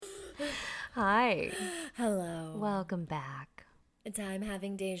Hi. Hello. Welcome back. I'm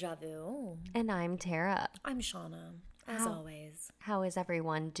having deja vu. And I'm Tara. I'm Shauna, as always. How is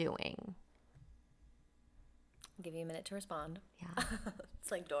everyone doing? I'll give you a minute to respond. Yeah. It's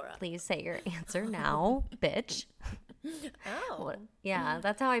like Dora. Please say your answer now, bitch. Oh. Yeah,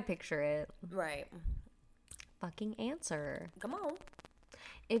 that's how I picture it. Right. Fucking answer. Come on.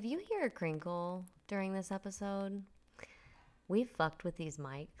 If you hear a crinkle during this episode, we fucked with these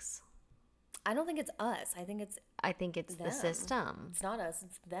mics. I don't think it's us. I think it's the them. system. It's not us.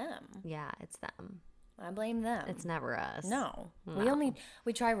 It's them. Yeah, it's them. I blame them. It's never us. No.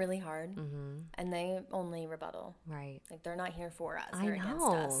 We try really hard, and they only rebuttal. Right. Like, they're not here for us. I They're against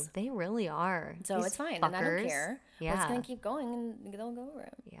know. us. They really are. So These it's fine, fuckers. and I don't care. Yeah. We're just gonna keep going, and they'll go over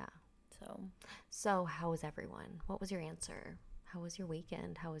it. Yeah. So how was everyone? What was your answer? How was your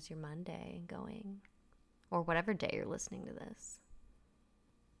weekend? How was your Monday going? Or whatever day you're listening to this.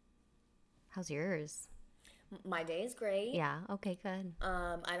 How's yours? my day is great. Yeah, okay, good.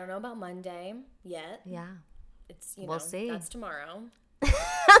 I don't know about Monday yet. Yeah. It's, We'll see. That's tomorrow.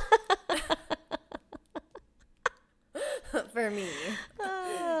 For me.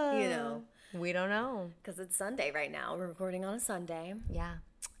 We don't know. Because it's Sunday right now. We're recording on a Sunday. Yeah.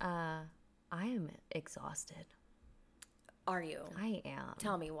 I am exhausted. Are you? I am.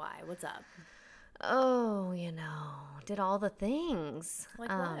 Tell me why. What's up? Oh, did all the things. Like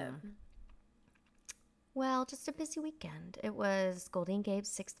what? Well, just a busy weekend. It was Goldie Gabe's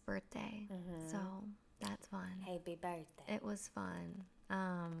 6th birthday. So that's fun. Happy birthday. It was fun.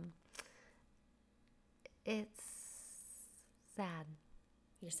 It's sad.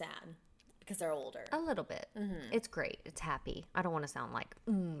 You're sad. Because they're older. A little bit. It's great. It's happy. I don't want to sound like,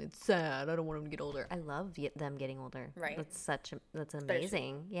 it's sad. I don't want them to get older. I love them getting older. Right. That's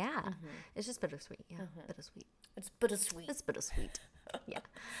amazing. Yeah. It's just bittersweet. Yeah. Bittersweet. It's bittersweet. It's bittersweet. Yeah.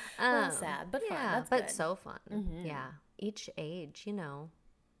 Well, sad, but fun. Yeah, That's but good. so fun. Yeah. Each age, I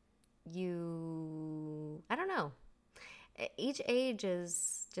don't know. Each age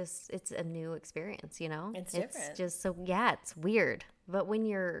is just, it's a new experience, It's different. It's just so, yeah, it's weird. But when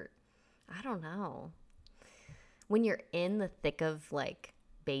I don't know. When you're in the thick of like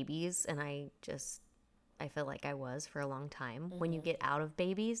babies, and I feel like I was for a long time. When you get out of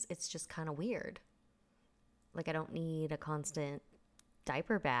babies, it's just kind of weird. Like, I don't need a constant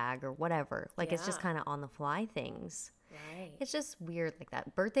diaper bag or whatever. Like, it's just kind of on the fly things. Right. It's just weird like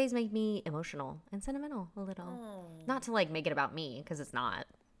that. Birthdays make me emotional and sentimental a little. Not to like make it about me, because it's not,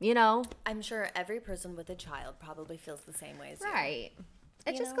 I'm sure every person with a child probably feels the same way as you. Right.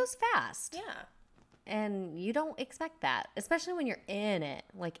 It just goes fast. Yeah. And you don't expect that, especially when you're in it,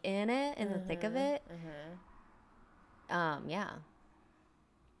 in the thick of it. Yeah.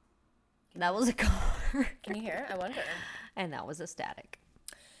 That was a car. Can you hear it? I wonder. And that was a static.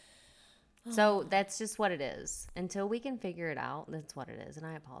 So that's just what it is. Until we can figure it out, that's what it is. And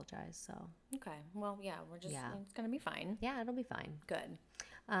I apologize. So. Okay. Well, yeah, it's going to be fine. Yeah, it'll be fine. Good.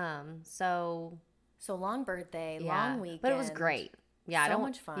 So long birthday, long weekend. But it was great. Yeah. So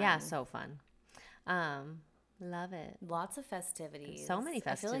much fun. Yeah, so fun. Love it. Lots of festivities. So many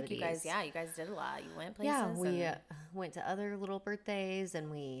festivities. I feel like you guys did a lot. You went places. Yeah, we went to other little birthdays, and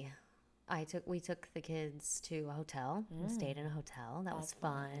we took the kids to a hotel. We stayed in a hotel. That was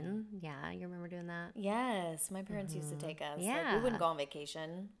fun. Yeah, you remember doing that? Yes, my parents used to take us. Yeah. Like, we wouldn't go on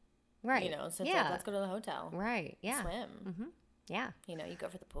vacation. Right. So it's like, let's go to the hotel. Right. Yeah. Swim. Yeah. You go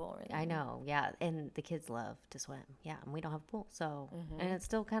for the pool. Really. I know. Yeah, and the kids love to swim. Yeah, and we don't have a pool, so and it's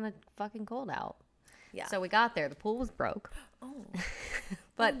still kind of fucking cold out. Yeah. So we got there. The pool was broke. Oh.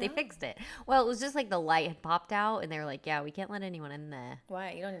 But they fixed it. Well, it was just like the light had popped out, and they were like, "Yeah, we can't let anyone in there."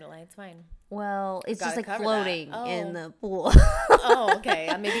 Why? You don't need a light. It's fine. Well, it's just Gotta like cover floating that. in the pool. Oh,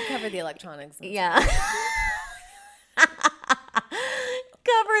 okay. Maybe cover the electronics. Yeah. Cover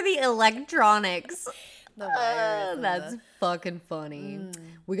the electronics. The wires. That's fucking funny.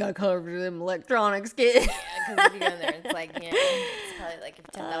 We gotta cover them electronics, kid. Because if you go in there, it's like, it's probably like if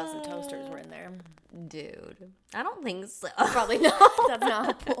 10,000 toasters were in there. Dude, I don't think so. Probably not. That's not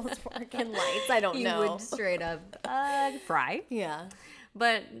how pools work and lights. I don't know. You would straight up fry. Yeah.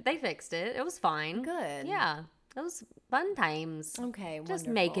 But they fixed it. It was fine. Good. Yeah. It was fun times. Okay, Just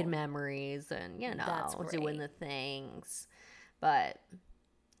wonderful. making memories and, That's doing great. the things. But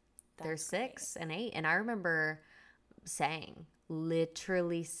they're That's 6 and 8. And I remember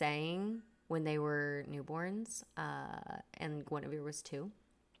literally saying when they were newborns, and Guinevere was 2.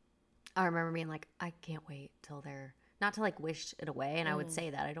 I remember being like, I can't wait till they're, not to like wish it away. And I would say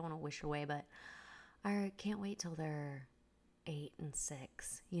that. I don't want to wish it away, but I can't wait till they're 8 and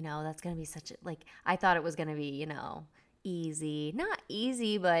 6. That's going to be such a, like, I thought it was going to be, easy. Not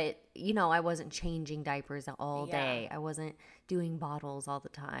easy, but, you know, I wasn't changing diapers all Yeah. day. I wasn't doing bottles all the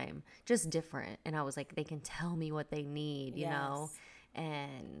time. Just different. And I was like, they can tell me what they need, you know? Yes.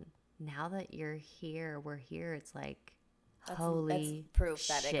 And now that we're here, it's like, That's holy proof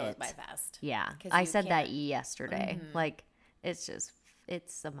that it goes shit. by fast. Yeah. 'Cause I you said that can't- yesterday. Like, it's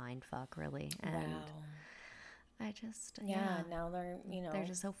a mind fuck, really. And Wow. I just, Yeah, now they're, they're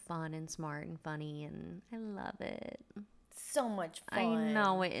just so fun and smart and funny, and I love it. so much fun. I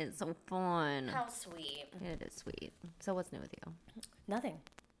know it is so fun. How sweet. It is sweet. So what's new with you? Nothing.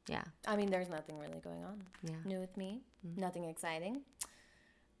 Yeah. I mean, there's nothing really going on. Yeah. New with me. Nothing exciting.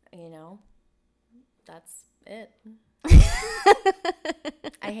 You know, that's it.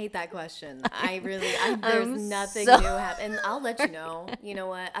 I hate that question. There's nothing new happening. And I'll let you know. You know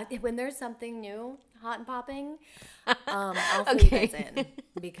what? When there's something new, hot and popping, I'll fill you guys in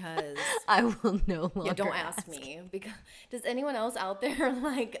because I will no longer. yeah, don't ask me. Because does anyone else out there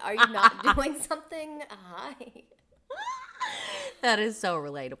like? Are you not doing something? Hi. That is so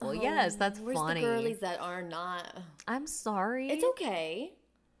relatable. Yes, that's Where's funny. the girlies that are not? I'm sorry. It's okay.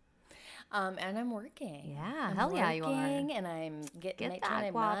 And I'm working. Yeah, I'm hell yeah, you are. working, and I'm getting Get trying that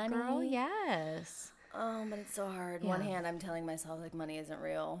to guap, money. girl. Yes. But it's so hard. Yeah. One hand, I'm telling myself like money isn't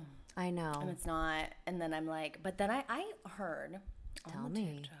real, I know. and it's not. And then I'm like, but then I heard. Tell on the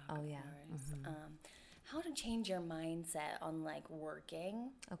me. TikTok, Oh, of yeah. course, how to change your mindset on like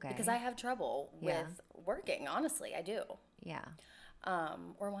working. Okay. Because I have trouble Yeah. with working. Honestly, I do. Yeah.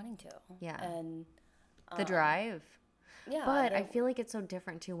 Or wanting to. Yeah. And The drive. yeah. But I feel like it's so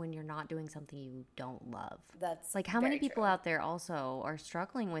different too when you're not doing something you don't love. that's Like, how many very people true. out there also are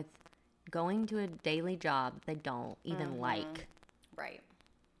struggling with going to a daily job that they don't even like? Right.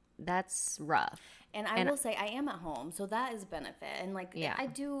 That's rough. And I will say I am at home, so that is a benefit. And like Yeah. I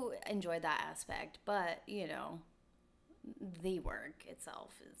do enjoy that aspect, but you know, the work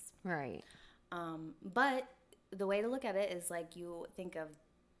itself is Right. but the way to look at it is like you think of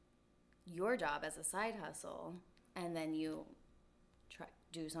your job as a side hustle and then you try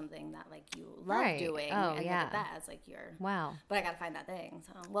do something that like you love Right. doing Oh, and yeah. look at that as like your Wow. but I gotta find that thing.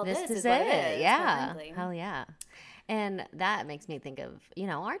 So well This this is what it. it is, quite Yeah. frankly. Hell yeah. And that makes me think of, you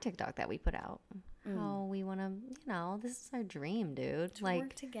know, our TikTok that we put out. How we want to, you know, this is our dream, dude. To like,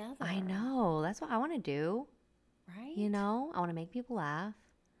 work together. I know. That's what I want to do. Right? You know, I want to make people laugh,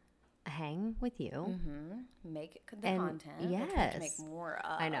 hang with you. Make the And content. Which we need to make yes. more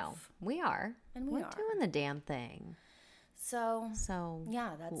of. I know. We are. And we We're are. doing the damn thing. So So,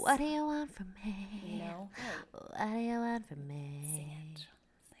 yeah, that's what do you want from me? you know. Hey, What do you want from me? sing it.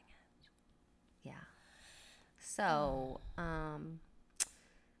 Sing it. Yeah. So,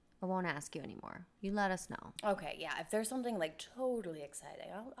 I won't ask you anymore. You let us know. Okay, yeah. If there's something like totally exciting,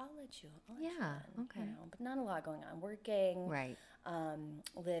 I'll let you. Yeah, in, okay. You know, but not a lot going on. Working, Right.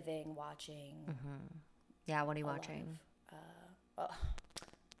 living, watching. Yeah, what are you a lot watching? of,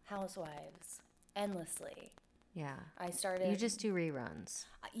 Housewives, endlessly. Yeah. I started. You just do reruns.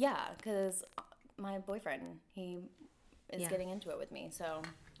 Yeah, because my boyfriend he is Yeah. getting into it with me. So,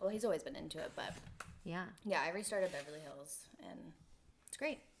 well, he's always been into it, but Yeah. yeah, I restarted Beverly Hills, and it's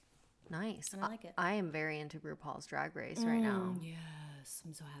great. Nice. And I like it. I am very into RuPaul's Drag Race right now. Yes,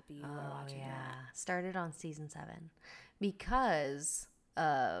 I'm so happy you are Oh, watching yeah. that. Started on season 7 because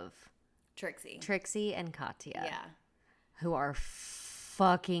of Trixie and Katya, Yeah, who are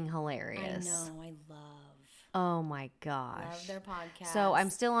fucking hilarious. I know. I love Oh my gosh. love their podcast. So I'm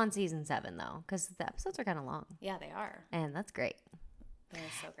still on season 7 though, because the episodes are kind of long, yeah, they are. and that's great. They're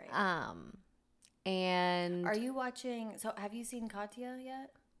so great. And Are you watching? So have you seen Katya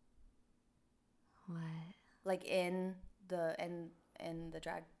yet? what? Like in the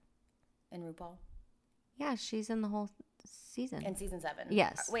drag in RuPaul Yeah, she's in the whole season. in season 7.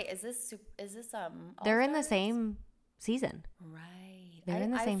 Yes. Wait, is this They're in the All-Stars? same season. Right. They're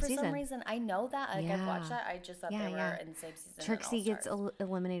in the same for season. some reason, I know that. Like I've watched Yeah. that. I just thought Yeah, they were yeah. in the same season. in Trixie gets All-Stars.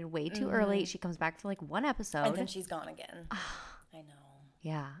 eliminated way too early. She comes back for like one episode. and then she's gone again. I know.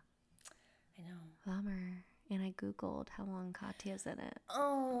 Yeah. I know. Bummer. And I Googled how long Katya's in it.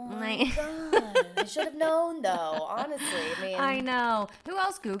 Oh my Like- god! I should have known though. Honestly, I mean, I know. Who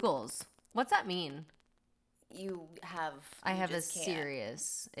else Googles? What's that mean? you have. I you have a just can't.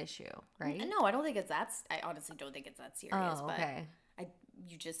 serious issue, right? No, I don't think it's that. I honestly don't think it's that serious. Oh, but okay.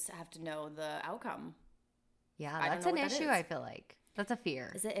 you just have to know the outcome. Yeah, I don't that's know an what that issue, is. I feel like. That's a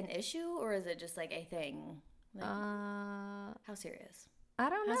fear. Is it an issue or is it just like a thing? Like, I how serious? don't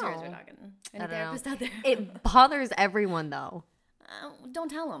know. How serious are we talking? Any I don't know. therapist out there? It bothers everyone though. Don't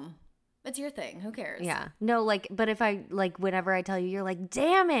tell them. It's your thing. Who cares? Yeah. No, like, but if I, like, whenever I tell you, you're like,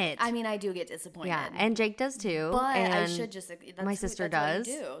 damn it. I mean, I do get disappointed. Yeah, and Jake does too. But and I should just, my sister that's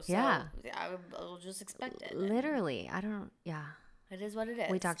does. what you do. So yeah. I'll just expect it. Literally. I don't, yeah. It is what it is.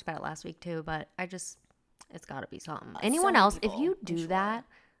 We talked about it last week too, but it's got to be something. Anyone else, if you do that,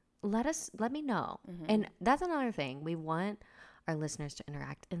 let me know. Mm-hmm. And that's another thing. We want our listeners to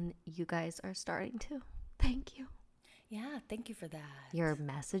interact, and you guys are starting to. Thank you. Yeah, thank you for that. You're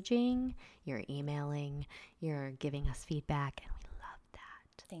messaging, you're emailing, you're giving us feedback, and we love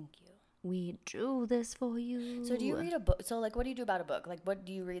that. Thank you. We do this for you. So do you read a book? So, like, what do you do about a book? Like, what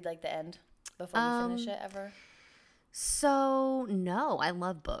do you read, like, the end before you finish it ever? So, no, I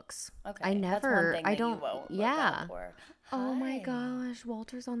love books. Okay. I never, that's one thing I that don't, you won't yeah. Hi. Oh my gosh,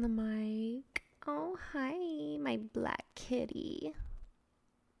 Walter's on the mic. Oh, hi, my black kitty.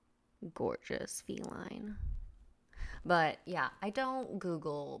 Gorgeous feline. But yeah, I don't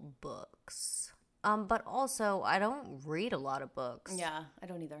Google books. But also I don't read a lot of books. Yeah, I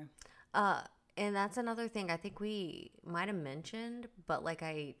don't either. And that's another thing I think we might have mentioned, but like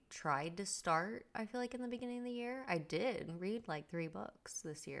I tried to start, I feel like in the beginning of the year. I did read like 3 books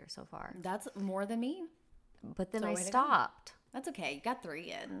this year so far. That's more than me. But then I stopped. That's okay. You got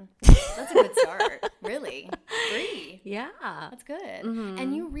 3 in. That's a good start. Really? 3. Yeah. That's good. Mm-hmm.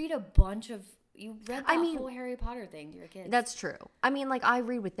 And you read a bunch of... You read that whole Harry Potter thing to your kids. That's true. I mean, like, I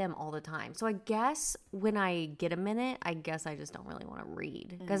read with them all the time. So I guess when I get a minute, I guess I just don't really want to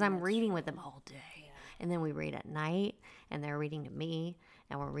read. Because I'm reading with them all day. Yeah. And then we read at night, and they're reading to me,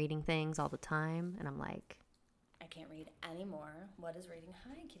 and we're reading things all the time. And I'm like... I can't read anymore. What is reading?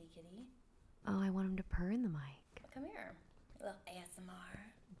 Hi, kitty kitty. Oh, I want him to purr in the mic. Come here. A little ASMR.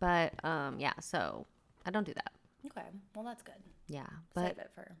 But, yeah, so I don't do that. Okay. Well, that's good. Yeah, but Save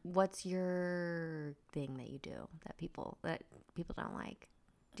it for... what's your thing that you do that people don't like?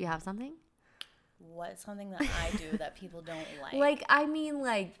 Do you have something? What's something that I do that people don't like? Like, I mean,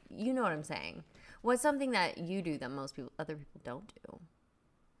 like, you know what I'm saying. What's something that you do that other people don't do?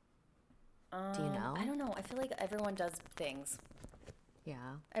 Do you know? I don't know. I feel like everyone does things. Yeah.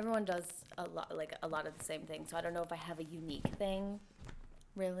 Everyone does a lot of the same things. So I don't know if I have a unique thing,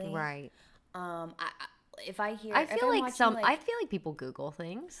 really. Right. I feel like people Google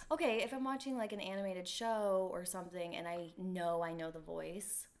things. Okay, if I'm watching like an animated show or something and I know the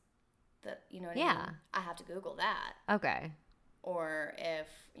voice, that you know what I mean? I have to Google that. Okay. Or if,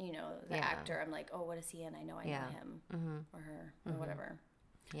 the actor, I'm like, oh, what is he in? I know him or her or whatever.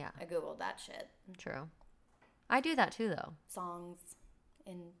 Yeah. I Googled that shit. True. I do that too, though. Songs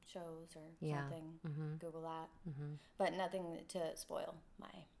in shows or something. Google that. But nothing to spoil my...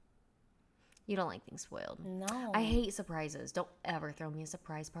 You don't like things spoiled. No. I hate surprises. Don't ever throw me a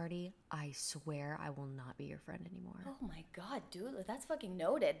surprise party. I swear I will not be your friend anymore. Oh my God, dude. That's fucking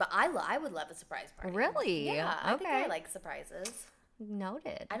noted. But I would love a surprise party. Really? Yeah. Okay. I think I like surprises.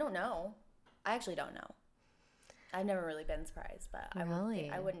 Noted. I don't know. I actually don't know. I've never really been surprised, but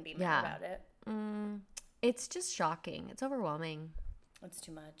I wouldn't be mad about it. It's just shocking. It's overwhelming. It's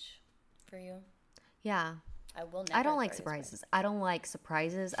too much for you. Yeah. I will never. I don't like surprises. I don't like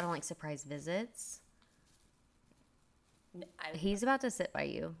surprises. I don't like surprise visits. He's about to sit by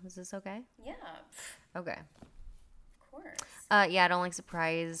you. Is this okay? Yeah. Okay. Of course. Yeah, I don't like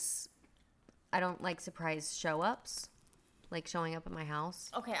surprise. I don't like surprise show-ups. Like showing up at my house.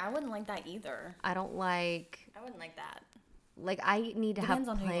 Okay, I wouldn't like that either. I wouldn't like that. Like, I need to have plans. Depends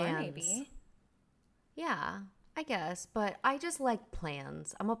on who you are, maybe. Yeah, I guess. But I just like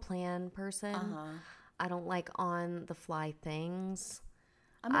plans. I'm a plan person. I don't like on-the-fly things.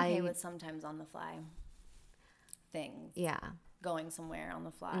 I'm okay with sometimes on-the-fly things. Yeah. Going somewhere on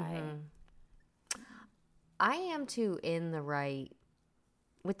the fly. I am too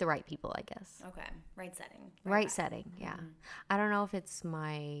with the right people, I guess. Okay. Right setting. Right setting, yeah. I don't know if it's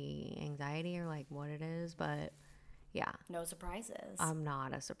my anxiety or like what it is, but yeah. No surprises. I'm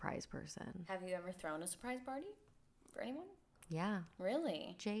not a surprise person. Have you ever thrown a surprise party for anyone? Yeah.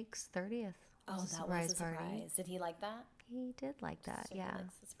 Really? Jake's 30th. Oh, that was a surprise. Party. Did he like that? He did like that, so yeah. He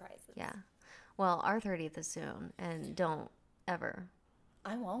likes the surprises. Yeah. Well, our 30th is soon, and don't ever.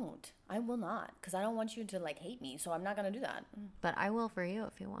 I won't. I will not, because I don't want you to, like, hate me, so I'm not going to do that. But I will for you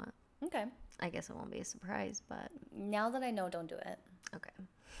if you want. Okay. I guess it won't be a surprise, but... Now that I know, don't do it. Okay.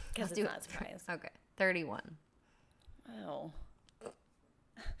 Because it's not a surprise. Okay. 31. Oh.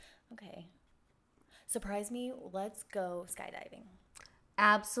 Okay. Surprise me. Let's go skydiving.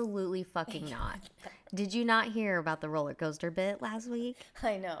 Absolutely fucking not. Did you not hear about the roller coaster bit last week?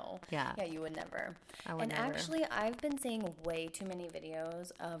 I know. Yeah. Yeah, you would never. I would never. And actually, I've been seeing way too many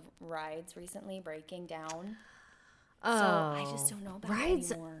videos of rides recently breaking down. So I just don't know about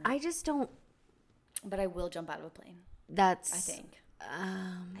it anymore. I just don't. But I will jump out of a plane. That's. I think.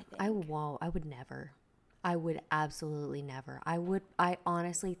 I won't. I would never. I would absolutely never. I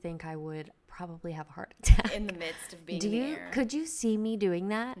honestly think I would probably have a heart attack. In the midst of being in the air. Could you see me doing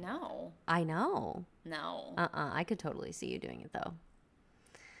that? No. I know. No. I could totally see you doing it though.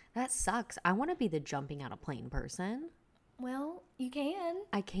 That sucks. I want to be the jumping out of plane person. Well, you can.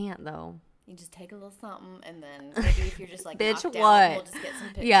 I can't though. You just take a little something, and then maybe if you're just like bitch, knocked what? out, we'll just get some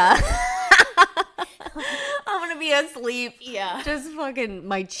pictures. Yeah. I'm gonna be asleep. Yeah. Just fucking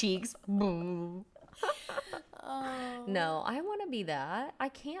my cheeks. Boom. Oh. No, I want to be that. I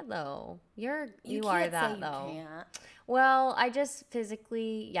can't though. You can't are say that you though. Can't. Well, I just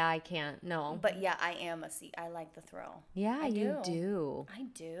physically, I can't. No. But yeah, I am a C. I like the thrill. Yeah, you do. I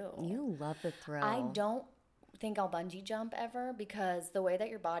do. You love the thrill. I don't think I'll bungee jump ever because the way that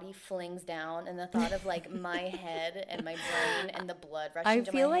your body flings down and the thought of like my head and my brain and the blood rushing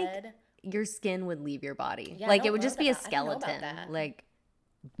to my head. Your skin would leave your body. Yeah, like it would just be a skeleton. Like,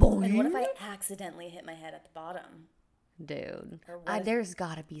 boing. And what if I accidentally hit my head at the bottom? Dude, there's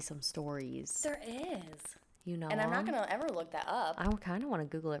got to be some stories. There is. You know, and I'm not gonna ever look that up. I kind of want to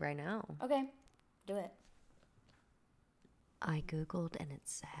Google it right now. Okay, do it. I Googled and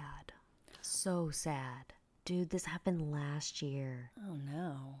it's sad. So sad. Dude, this happened last year. Oh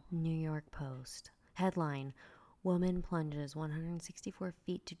no. New York Post. Headline: Woman plunges 164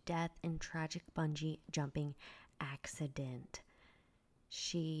 feet to death in tragic bungee jumping accident.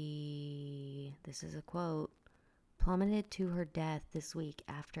 This is a quote, plummeted to her death this week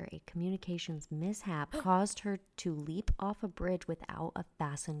after a communications mishap caused her to leap off a bridge without a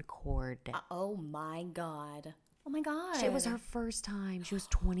fastened cord. Oh my God. Oh my God. It was her first time. She was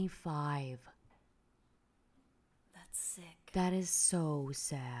 25. That's sick. That is so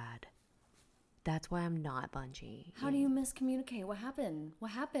sad. That's why I'm not bungee. How do you miscommunicate? What happened?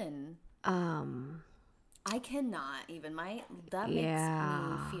 I cannot even. That makes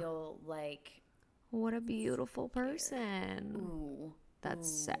me feel like... What a beautiful person. Ooh. That's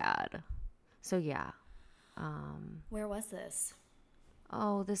sad. So yeah. Where was this?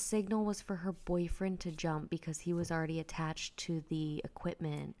 Oh, the signal was for her boyfriend to jump because he was already attached to the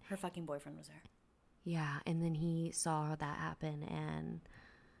equipment. Her fucking boyfriend was there. Yeah, and then he saw that happen and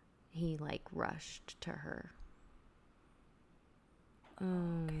he like rushed to her.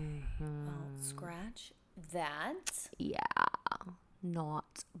 Okay. Well, scratch that. Yeah.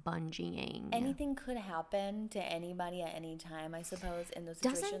 Not bungeeing. Anything could happen to anybody at any time, I suppose, in those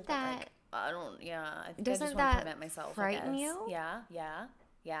situations. Doesn't that... Like, I don't... Yeah. I think doesn't I just want to that prevent myself, frighten you? Yeah.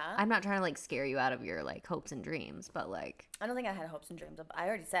 I'm not trying to like scare you out of your like hopes and dreams, but like... I don't think I had hopes and dreams. I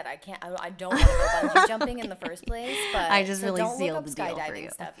already said I can't... I don't want to go bungee jumping in the first place, but... I just really don't sealed look the up deal for skydiving you.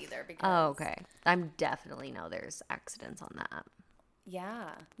 Stuff either because... Oh, okay. I'm definitely know there's accidents on that. Yeah.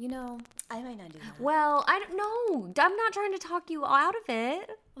 You know, I might not do that. Well, I don't know. I'm not trying to talk you out of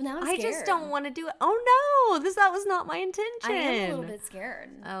it. Well, now I'm I scared. just don't want to do it. Oh, no. That was not my intention. I am a little bit scared.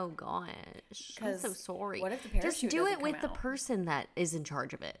 Oh, gosh. I'm so sorry. What if the parachute just do it doesn't with come the out? person that is in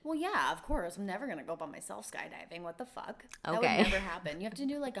charge of it. Well, yeah, of course. I'm never going to go by myself skydiving. What the fuck? Okay. That would never happen. You have to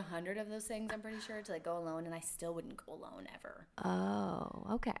do like 100 of those things, I'm pretty sure, to like go alone, and I still wouldn't go alone ever. Oh,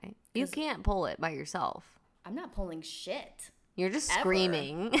 okay. You can't pull it by yourself. I'm not pulling shit. You're just Ever.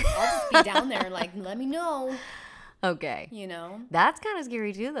 screaming. I'll just be down there like, let me know. Okay. You know? That's kind of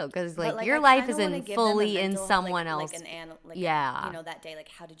scary too, though, because like, But, your I life kinda wanna isn't give fully them a in mental, someone like, else. Yeah. You know, that day, like,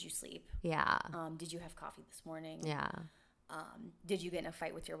 how did you sleep? Yeah. Did you have coffee this morning? Yeah. Did you get in a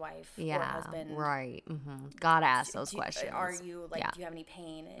fight with your wife Yeah. or husband? Right. Mm-hmm. Gotta ask those questions. Are you like? Yeah. Do you have any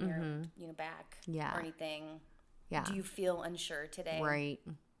pain in your back? Yeah. Or anything? Yeah. Do you feel unsure today?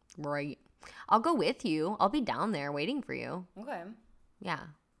 Right. I'll go with you. I'll be down there waiting for you. Okay. Yeah.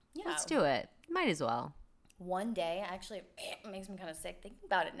 Yeah. Let's do it. Might as well. One day, actually, it makes me kind of sick thinking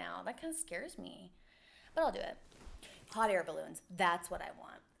about it now. That kind of scares me. But I'll do it. Hot air balloons. That's what I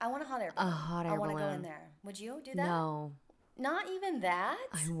want. I want a hot air balloon. A hot air balloon. I want to go balloon. in there. Would you do that? No. Not even that?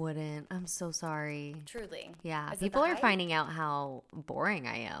 I wouldn't. I'm so sorry. Truly. Yeah. Is it People the are height? finding out how boring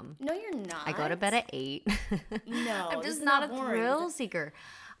I am. No, you're not. I go to bed at 8. No. I'm this just is not a boring. thrill seeker.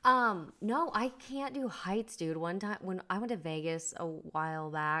 No, I can't do heights, dude. One time when I went to Vegas a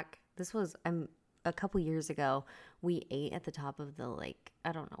while back, this was a couple years ago, we ate at the top of the, like,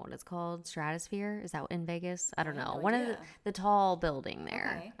 I don't know what it's called, Stratosphere. Is that in Vegas? I don't know. no One of idea. the tall building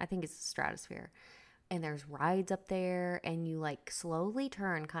there. Okay. I think it's Stratosphere. And there's rides up there, and you like slowly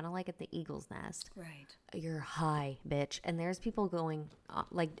turn, kind of like at the Eagle's Nest. Right. You're high, bitch. And there's people going,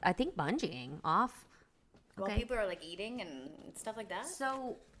 like, I think bungeeing off. Well, people are like eating and stuff like that.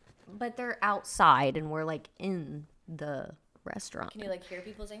 So But they're outside and we're like in the restaurant. Can you like hear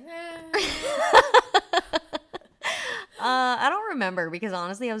people saying, I don't remember because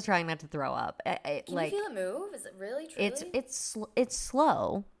honestly I was trying not to throw up. Can like you feel it move? Is it really, truly? it's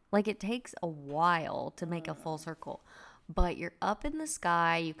slow. Like it takes a while to make a full circle. But you're up in the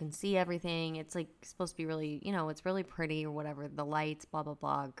sky, you can see everything. It's like supposed to be really, it's really pretty or whatever. The lights, blah blah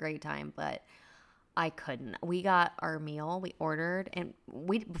blah, great time, but I couldn't. We got our meal, we ordered, and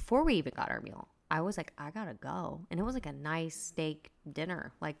before we even got our meal, I was like, I gotta go. And it was like a nice steak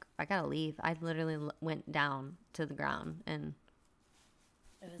dinner. Like, I gotta leave. I literally went down to the ground and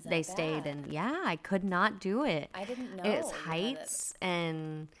they stayed. And yeah, I could not do it. I didn't know. It's heights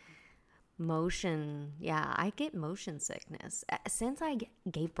and motion. Yeah, I get motion sickness since I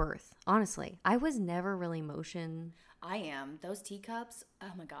gave birth. Honestly, I was never really motion. I am. Those teacups,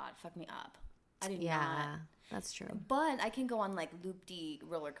 oh my God, fuck me up. I do not. Yeah, that's true. But I can go on like loop-de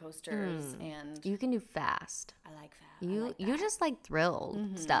roller coasters and You can do fast. I like fast. You just like thrill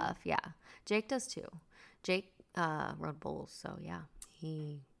stuff. Yeah. Jake does too. Jake rode bulls, so yeah.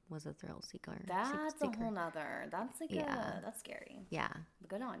 He was a thrill seeker. That's a whole nother. That's like that's scary. Yeah.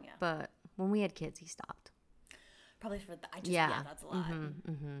 Good on you. But when we had kids, he stopped. Probably for yeah, that's a lot.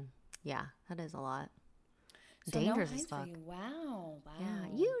 Yeah, that is a lot. So Dangerous no as fuck. Wow. Yeah,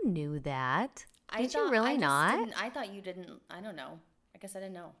 you knew that. Did you thought, really not? I thought you didn't. I don't know. I guess I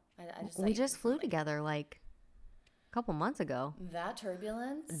didn't know. I just we just flew together like a couple months ago. That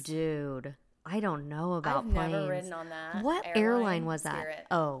turbulence, dude. I don't know about I've planes. never ridden on that. What airline was that? Spirit.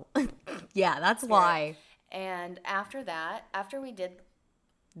 Oh, yeah, that's why. And after that, after we did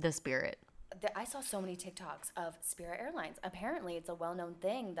the Spirit, I saw so many TikToks of Spirit Airlines. Apparently, it's a well-known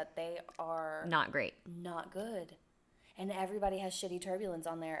thing that they are not great, not good, and everybody has shitty turbulence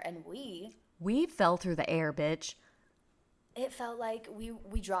on there. And we fell through the air, bitch. It felt like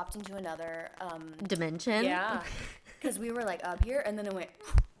we dropped into another dimension. Yeah, because we were like up here, and then it went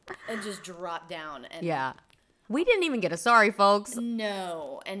and just dropped down. And yeah, we didn't even get a sorry, folks.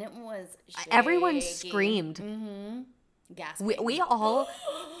 No, and it was shaking. Everyone screamed. Gasping. We all,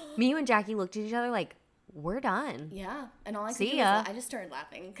 me, you, and Jackie looked at each other like, we're done. Yeah, and all I could See do ya. was I just started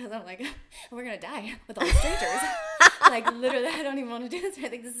laughing because I'm like, we're gonna die with all the strangers. Like literally, I don't even want to do this. I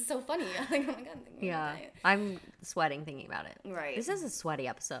think this is so funny. I'm like, oh my God, yeah, I'm sweating thinking about it. Right. This is a sweaty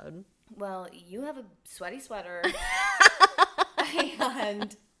episode. Well, you have a sweaty sweater,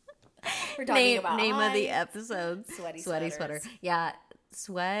 and we're talking about name of the episode. Sweaty sweater. Yeah,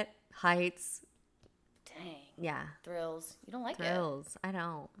 sweat, heights. Dang. Yeah. Thrills. You don't like Thrills. I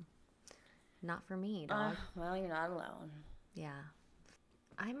don't. Not for me, dog. Well, you're not alone. Yeah.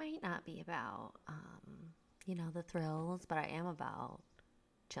 I might not be about, the thrills, but I am about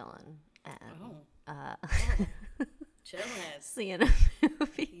chilling and chilling. Seeing a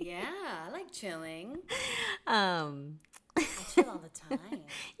movie. Yeah, I like chilling. I chill all the time.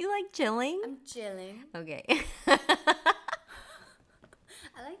 You like chilling? I'm chilling. Okay. I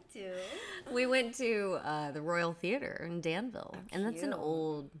like to. We went to the Royal Theater in Danville, and that's an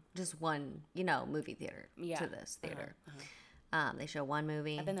old, just one, movie theater to this theater. They show one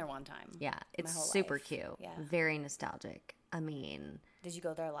movie. I've been there one time. Yeah, it's super cute. Yeah. Very nostalgic. I mean, did you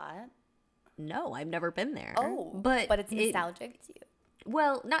go there a lot? No, I've never been there. Oh, but it's nostalgic to you.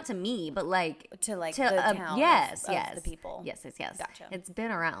 Well, not to me, but like to the town. Yes, of the people. Yes. Gotcha. It's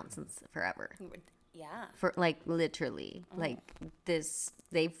been around since forever. Yeah. For like literally, like this,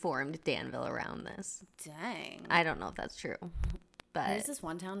 they formed Danville around this. Dang. I don't know if that's true, but there's this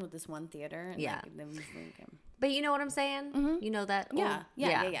one town with this one theater. And yeah. But you know what I'm saying? Mm-hmm. You know that? Yeah.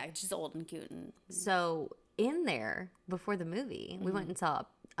 It's just old and cute. And so in there before the movie, we went and saw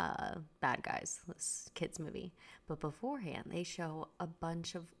Bad Guys, this kids movie. But beforehand, they show a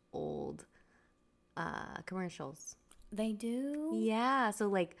bunch of old commercials. They do? Yeah. So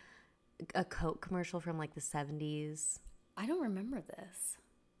like a Coke commercial from like the 70s. I don't remember this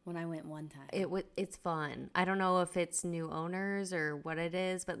when I went one time. It's fun. I don't know if it's new owners or what it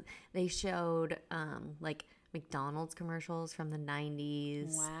is, but they showed like McDonald's commercials from the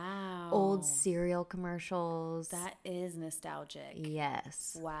 90s. Wow. Old cereal commercials. That is nostalgic.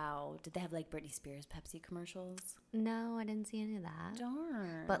 Yes. Wow. Did they have like Britney Spears Pepsi commercials? No, I didn't see any of that.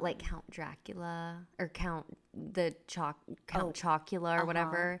 Darn. But like Count Dracula or Count Chocula or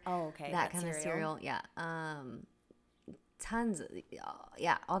whatever. Oh, okay. That kind of cereal. Yeah. Tons of,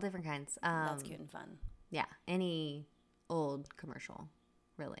 all different kinds. That's cute and fun. Yeah. Any old commercial,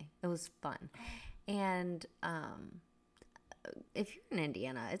 really. It was fun. And if you're in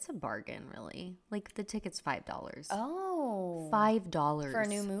Indiana, it's a bargain, really. Like, the ticket's $5. Oh. $5. For a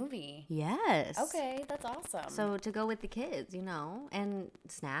new movie. Yes. Okay, that's awesome. So, to go with the kids, and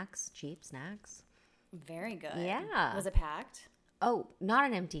snacks, cheap snacks. Very good. Yeah. Was it packed? Oh, not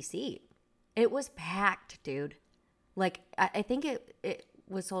an empty seat. It was packed, dude. Like, I think it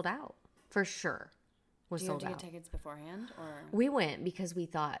was sold out. For sure. Did you get tickets beforehand? Or We went because we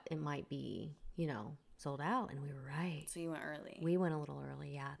thought it might be, sold out, and we were right. So you went early. We went a little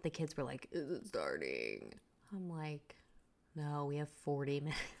early, yeah. The kids were like, is it starting? I'm like, no, we have 40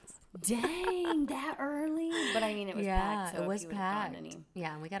 minutes. Dang, that early? But I mean, it was packed. So it was if you would've gotten packed. any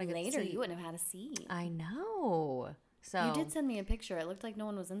Yeah, and we got a good later, seat. you wouldn't have had a seat. I know. So You did send me a picture. It looked like no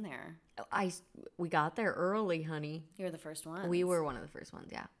one was in there. we got there early, honey. You were the first one. We were one of the first ones,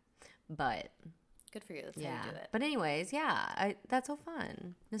 yeah. But Good for you. That's yeah. how you do it. But anyways, yeah, that's so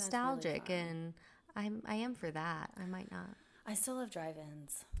fun, nostalgic, That's really and I am for that. I might not. I still love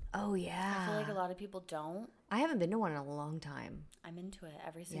drive-ins. Oh yeah. I feel like a lot of people don't. I haven't been to one in a long time. I'm into it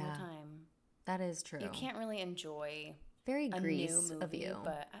every single time. That is true. You can't really enjoy Very a Grease new movie, of you,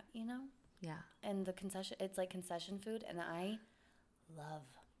 but yeah. and the concession, it's like concession food, and I love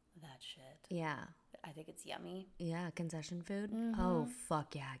that shit. Yeah. I think it's yummy. Yeah, concession food. Mm-hmm. Oh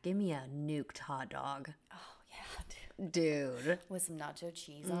fuck yeah! Give me a nuked hot dog. Oh yeah, Dude. with some nacho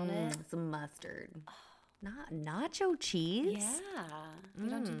cheese on it. Some mustard. Not nacho cheese? Yeah,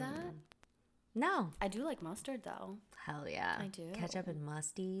 you don't do that. No. I do like mustard though. Hell yeah. I do. Ketchup and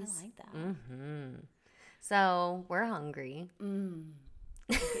musties. I like that. Mm-hmm. So we're hungry. You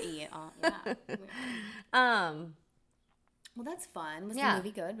could eat it all. Yeah. Well, that's fun. Was the movie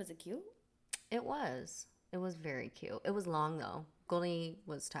good? Was it cute? It was. It was very cute. It was long though. Goldie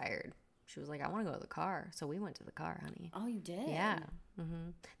was tired. She was like, I want to go to the car. So we went to the car, honey. Oh, you did? Yeah.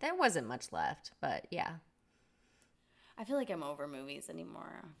 There wasn't much left, but yeah. I feel like I'm over movies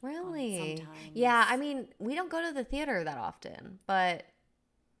anymore. Really? Sometimes. Yeah, I mean, we don't go to the theater that often, but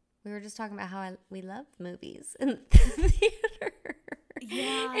we were just talking about how we love movies in the theater.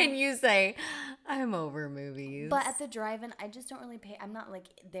 Yeah. And you say, I'm over movies. But at the drive-in, I just don't really pay. I'm not like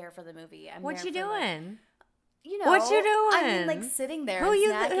there for the movie. What you doing? What you doing? I mean, like sitting there and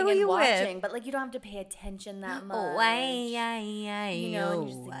snacking and watching, but like you don't have to pay attention that much. Oh, and you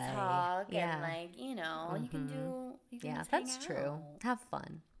just like talk and like you can do. You can just that's hang true. out. Have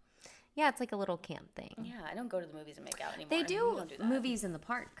fun. Yeah, it's like a little camp thing. Yeah, I don't go to the movies and make out anymore. They We do don't do that. movies in the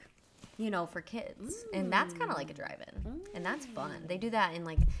park, for kids, and that's kind of like a drive-in, and that's fun. They do that in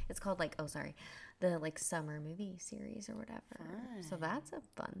it's called the summer movie series or whatever. Fun. So that's a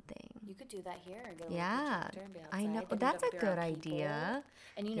fun thing. You could do that here. Get a Yeah, projector and be outside, I know. get That's it a up good around people. idea.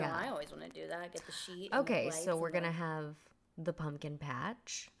 And Yeah. I always want to do that. Get the sheet. And Okay, the so lights we're and gonna have the pumpkin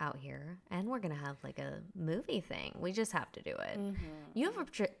patch out here, and we're gonna have a movie thing. We just have to do it. You have a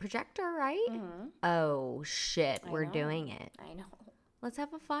projector, right? Oh shit, we're know. doing it. I know. Let's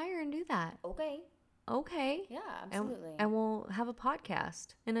have a fire and do that. Okay. Yeah, absolutely. And we'll have a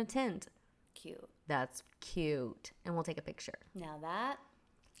podcast in a tent. Cute. That's cute. And we'll take a picture. Now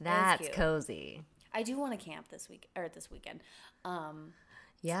that's cute. Cozy. I do want to camp this weekend.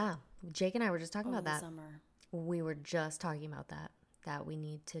 Yeah. Jake and I were just talking about that. Summer. We were just talking about that we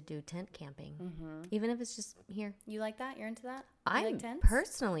need to do tent camping. Even if it's just here. You like that? You're into that? I like tents?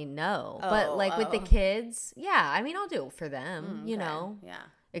 personally no. But with the kids, yeah. I mean, I'll do it for them, Yeah.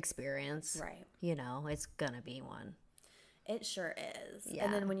 experience. Right. It's going to be one. It sure is. Yeah.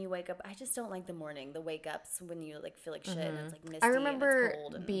 And then when you wake up, I just don't like the morning, the wake ups when you feel like shit and it's misty I remember and it's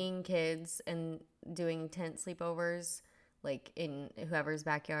cold. being kids and doing tent sleepovers, in whoever's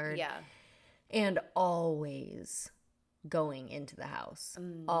backyard. Yeah. And always going into the house.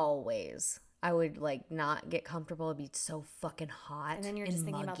 Always. I would not get comfortable. It'd be so fucking hot. And then you're just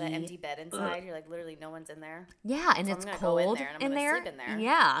thinking about that empty bed inside. You're like, literally, no one's in there. Yeah, and so it's I'm cold go in there and I'm gonna sleep in there.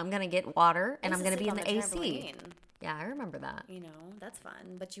 Yeah, I'm gonna get water and I I'm used gonna to be in sleep the on AC. trampoline. Yeah, I remember that. That's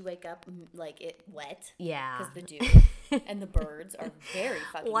fun. But you wake up it wet. Yeah. Because the dew and the birds are very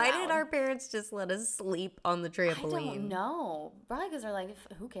fucking Why loud. did our parents just let us sleep on the trampoline? I don't know. Probably because they're like,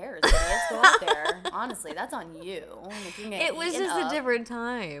 who cares? Let's go out there. Honestly, that's on you. It was just a different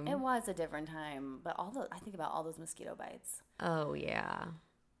time. It was a different time. But I think about all those mosquito bites. Oh, yeah.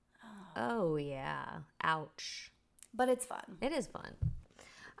 Oh, yeah. Ouch. But it's fun. It is fun.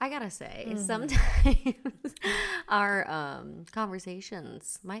 I gotta say, sometimes our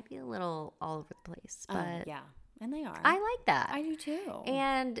conversations might be a little all over the place, but yeah, and they are. I like that. I do too.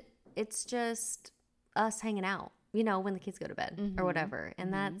 And it's just us hanging out, when the kids go to bed or whatever,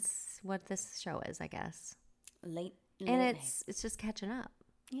 and that's what this show is, I guess. Late and it's just catching up.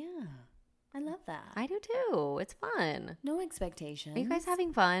 Yeah. I love that. I do too. It's fun. No expectations. Are you guys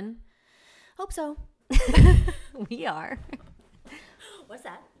having fun? Hope so. We are. What's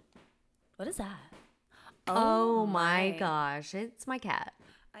that? What is that? Oh my gosh. It's my cat.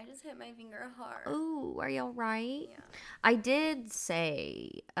 I just hit my finger hard. Ooh, are you all right? Yeah. I did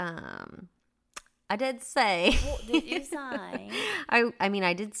say, What did you say? I mean,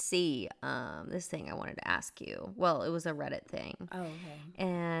 I did see this thing I wanted to ask you. Well, it was a Reddit thing. Oh, okay.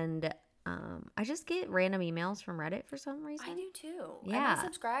 And I just get random emails from Reddit for some reason. I do too. Yeah. Am I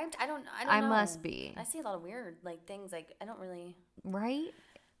subscribed? I don't know. I must be. I see a lot of weird things. I don't really Right?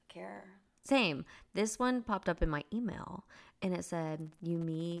 care. Same. This one popped up in my email and it said, you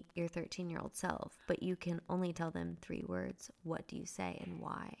meet your 13-year-old self, but you can only tell them 3 words. What do you say and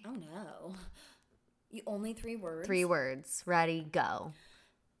why? Oh no. You only 3 words? 3 words. Ready, go.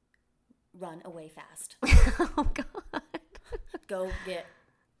 Run away fast. Oh, God. Go get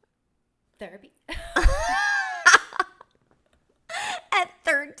therapy. At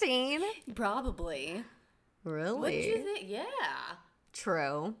 13? Probably. Really? What did you think? Yeah.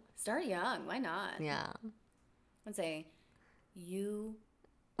 True. Start young. Why not? Yeah. I'd say,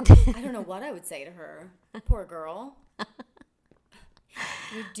 I don't know what I would say to her. Poor girl.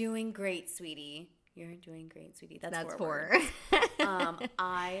 You're doing great, sweetie. You're doing great, sweetie. That's 4 words.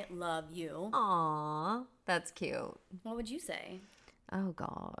 I love you. Aw, that's cute. What would you say? Oh,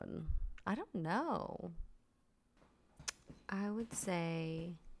 God. I don't know. I would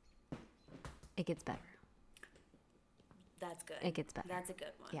say it gets better. That's good. It gets better. That's a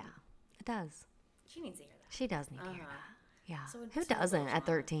good one. Yeah, it does. She needs to hear that. She does need to hear that. Yeah. So Who doesn't at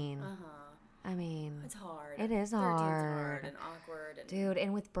 13? Uh-huh. I mean, It's hard. It is 13's hard. and awkward. And dude,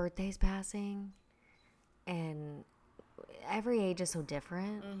 and with birthdays passing, and every age is so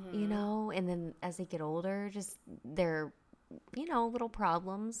different, you know? And then as they get older, just their, little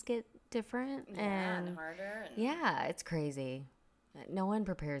problems get different. and harder. And yeah, it's crazy. No one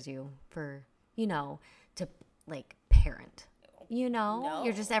prepares you for, to parent. No.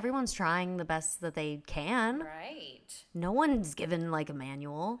 You're just, everyone's trying the best that they can. Right. No one's given a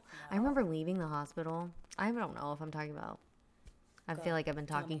manual. I remember leaving the hospital. I don't know if I'm talking about. I feel like I've been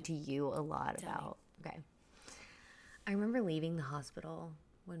talking to you a lot about. Okay. I remember leaving the hospital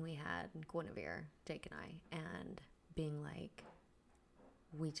when we had Guinevere, Jake and I, and being like,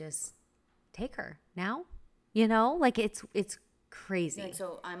 we just take her now. It's crazy. Like,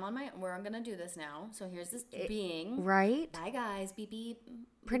 so we're going to do this now. So here's this being. Right? Bye, guys. Beep, beep.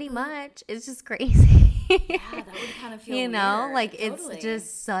 Pretty much. It's just crazy. Yeah, that would kind of feel weird. Totally. It's Totally.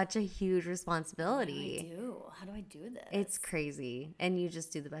 just such a huge responsibility. How do I do this? It's crazy. And you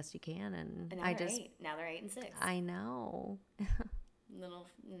just do the best you can. And now I they're just, 8. Now they're 8 and 6. I know. Little,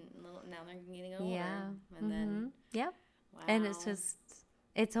 now they're getting older. Yeah. And then, yep. wow. And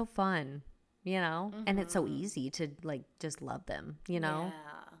it's so fun, and it's so easy to just love them, Yeah.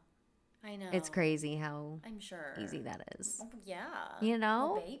 I know. It's crazy how I'm sure. easy that is. Yeah.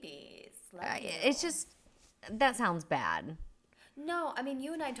 Oh, babies. Love you. It's just, that sounds bad. No, I mean,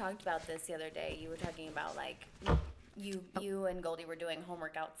 you and I talked about this the other day. You were talking about you and Goldie were doing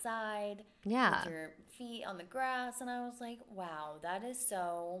homework outside. Yeah. With your feet on the grass, and I was like, wow, that is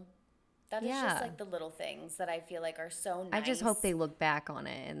so. That is Yeah. just the little things that I feel like are so nice. I just hope they look back on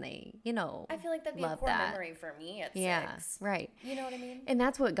it and they, I feel like that'd be a love core that. memory for me at 6. Right. You know what I mean? And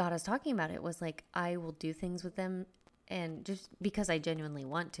that's what got us talking about it, was I will do things with them, and just because I genuinely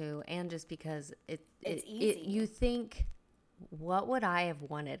want to, and just because it's easy. you think, what would I have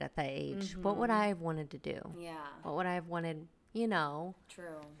wanted at that age? What would I have wanted to do? Yeah. What would I have wanted,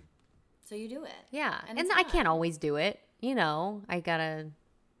 True. So you do it. Yeah. And And it's I fun. can't always do it, I gotta.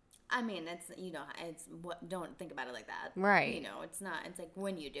 I mean, it's what. Don't think about it like that. Right. It's not. It's like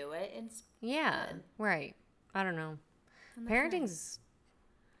when you do it, it's Yeah. good. Right. I don't know. And that's Parenting's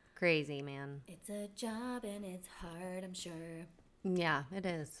crazy, man. It's a job and it's hard, I'm sure. Yeah, it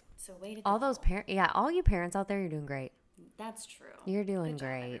is. So way to All go. those all you parents out there, you're doing great. That's true. You're doing Good job,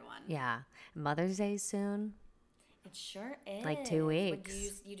 great. everyone. Yeah. Mother's Day soon. It sure is. 2 What,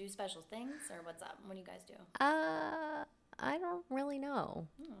 weeks. you do special things, or what's up? What do you guys do? I don't really know.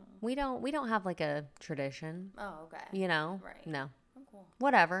 We don't have a tradition, Oh, okay. Right. No. Oh, cool.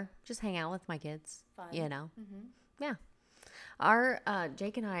 Whatever. Just hang out with my kids. Fun. Yeah. Our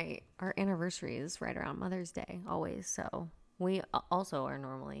Jake and I, our anniversary is right around Mother's Day always, so we also are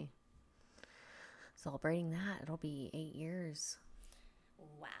normally celebrating that. It'll be 8 years.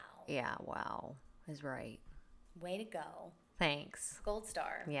 Wow. Yeah, wow. Is right. Way to go. Thanks. Gold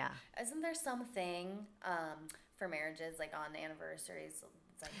star. Yeah. Isn't there something for marriages, on anniversaries?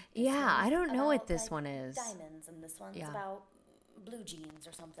 It's Yeah, I don't know what about, this one is. Diamonds, and this one's Yeah. about blue jeans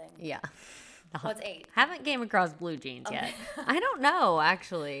or something. Yeah. What's 8? Haven't came across blue jeans Okay. yet. I don't know,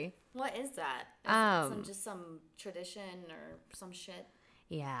 actually. What is that? Is it just some tradition or some shit?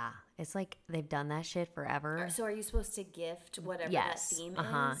 Yeah. It's like they've done that shit forever. So are you supposed to gift whatever Yes. that theme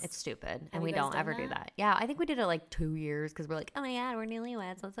is? It's stupid. Have And you we guys don't done ever do that. Yeah. I think we did it like 2 years because we're like, oh my God, we're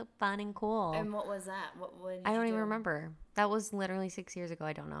newlyweds. That's so fun and cool. And what was that? What did I don't you even do? remember. That was literally 6 years ago.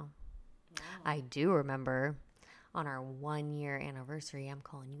 I don't know. Wow. I do remember on our 1-year anniversary. I'm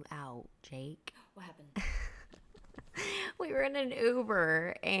calling you out, Jake. What happened? We were in an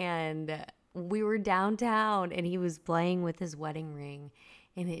Uber and we were downtown and he was playing with his wedding ring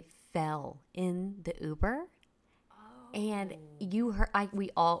and it fell in the Uber. Oh. And you heard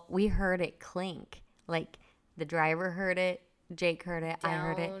we heard it clink. Like the driver heard it, Jake heard it, I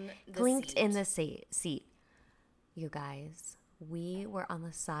heard it. Down the Clinked seat. in the seat. You guys, we were on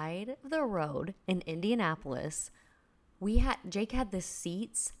the side of the road in Indianapolis. Jake had the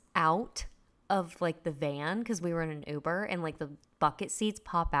seats out of like the van because we were in an Uber and like the bucket seats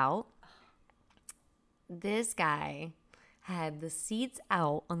pop out. This guy had the seats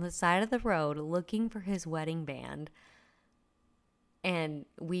out on the side of the road looking for his wedding band and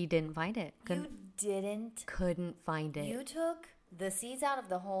we didn't find it. Couldn't find it. You took the seats out of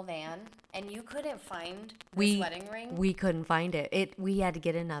the whole van and you couldn't find this wedding ring? We couldn't find it. We had to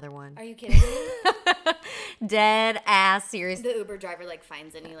get another one. Are you kidding me? Dead ass serious. The Uber driver like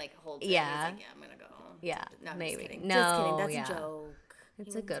finds it and he like holds it. Yeah. And he's like, yeah, I'm gonna go home. Yeah, No, I'm maybe. Just kidding. No, just kidding. That's yeah. a joke.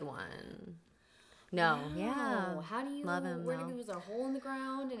 It's a good one. No, yeah. How do you love him? Where though. was there a hole in the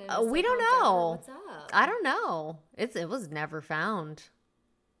ground? And it We like don't moved down? know. What's up? I don't know. It was never found.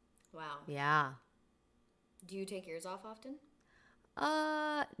 Wow. Yeah. Do you take yours off often?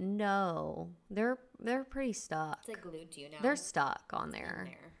 No. They're pretty stuck. It's like glued to you now. They're stuck on there.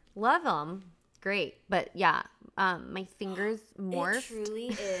 In there. Love them. Great. But yeah, my fingers morphed. It truly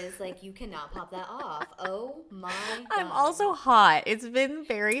is like you cannot pop that off. Oh my God. I'm also hot. It's been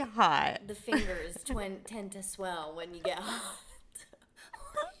very hot. The fingers tend to swell when you get hot.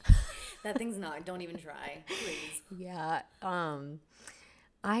 That thing's not. Don't even try, please. Yeah.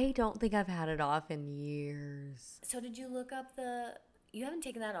 I don't think I've had it off in years. So did you look up you haven't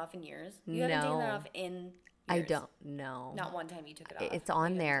taken that off in years? You haven't taken that off in years? I don't know. Not one time you took it off. It's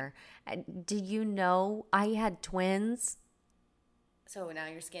on there. Did you know I had twins? So now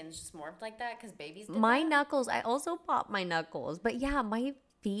your skin's just morphed like that because babies did My that? knuckles, I also popped my knuckles. But yeah, my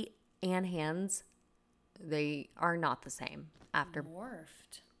feet and hands, they are not the same after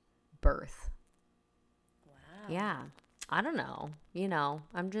Morphed. birth. Wow. Yeah. I don't know.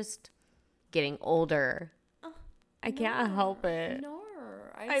 I'm just getting older. I can't help it. No.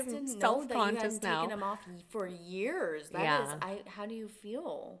 I just I'm didn't know that you self-conscious hadn't now. taken them off for years. Yeah. How do you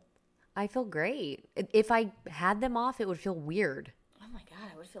feel? I feel great. If I had them off, it would feel weird. Oh my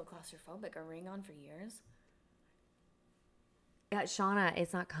God, I would feel claustrophobic. A ring on for years? Yeah, Shauna,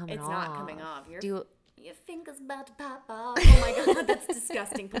 it's not coming off. It's not coming off. Your finger's about to pop off. Oh my God, that's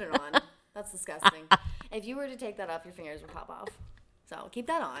disgusting. Put it on. That's disgusting. If you were to take that off, your fingers would pop off. So keep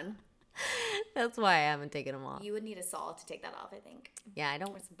that on. That's why I haven't taken them off. You would need a saw to take that off, I think. Yeah, I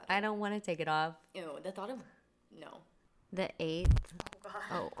don't want to take it off. Ew, the thought of no. The 8th.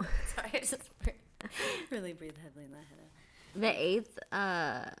 Oh, sorry, I just really breathe heavily in that head. The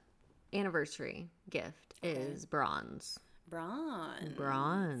 8th anniversary gift is bronze.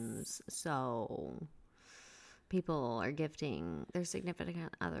 Bronze. So people are gifting their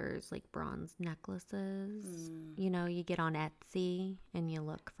significant others like bronze necklaces. You get on Etsy and you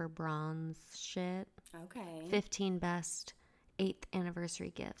look for bronze shit. Okay. 15 best 8th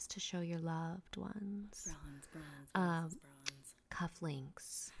anniversary gifts to show your loved ones. Bronze.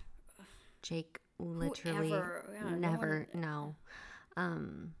 Cufflinks. Jake literally Whoever, never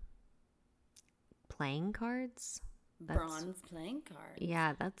playing cards. Bronze playing cards.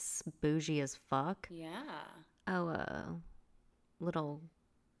 Yeah, that's bougie as fuck. Yeah. Oh, a little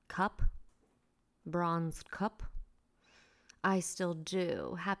cup. Bronze cup. I still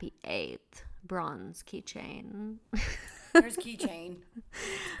do. Happy 8th. Bronze keychain. There's keychain.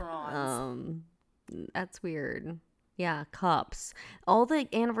 It's bronze. That's weird. Yeah, cups. All the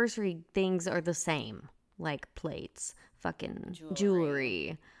anniversary things are the same. Like plates, fucking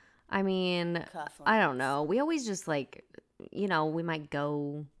jewelry. I mean, I don't know. We always just we might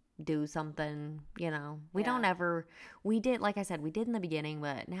go do something, We don't ever, we did, like I said, we did in the beginning,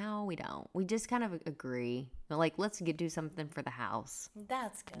 but now we don't. We just kind of agree. Like, let's do something for the house.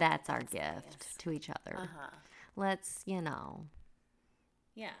 That's good. That's our gift to each other. Let's, Yeah.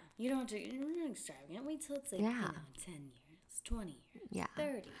 You don't have to, you're not extravagant. Wait till it's 10 years, 20 years,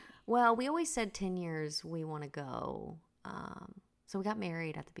 30. Well, we always said 10 years we want to go So we got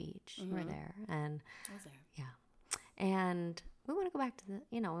married at the beach. We were there. And I was there. yeah. And we want to go back to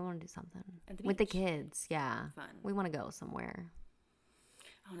we want to do something. At the with the beach. kids. Yeah. Fun. We want to go somewhere.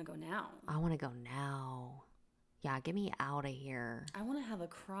 I want to go now. I want to go now. Yeah, get me out of here. I want to have a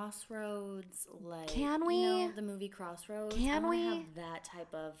Crossroads, like, Can we? You know, the movie Crossroads. Can we? I want to have that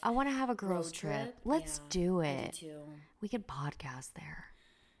type of. I want to have a girls road trip. Let's do it. I do too. We could podcast there.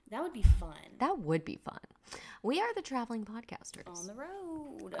 That would be fun. That would be fun. We are the traveling podcasters. On the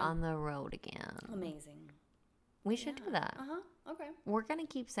road. On the road again. Amazing. We should do that. Okay. We're going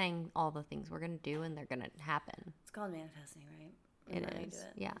to keep saying all the things we're going to do, and they're going to happen. It's called manifesting, right? It is.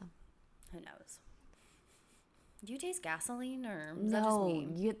 Yeah. Who knows? Do you taste gasoline, or is No,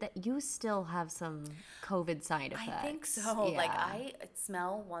 that just me? you still have some COVID side effects. I think so. Yeah. Like, I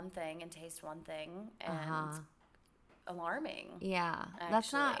smell one thing and taste one thing, and alarming. Yeah,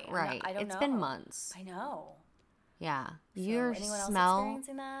 that's not actually. right. I don't It's know. been months. I know. Yeah, So your anyone else smell.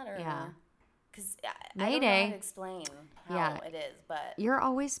 experiencing that? Or? Yeah. Because I don't know Mayday. how to explain how Yeah. it is, but You're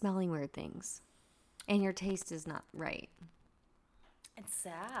always smelling weird things, and your taste is not right. it's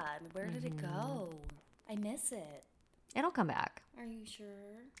sad. Where did it go? I miss it. It'll come back. Are you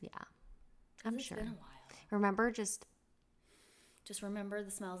sure? Yeah, I'm It's sure. been a while. Remember, just Just remember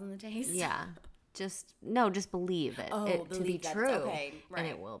the smells and the taste. yeah, just believe it, to be believe that's- true, okay, and right.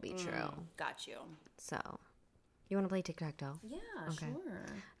 it will be true. Got you. So, you want to play TicTacToe? Yeah, Okay. sure.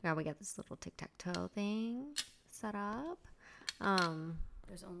 Now we got this little TicTacToe thing set up.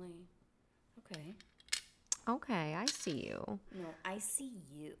 There's only. Okay. Okay, I see you. No, I see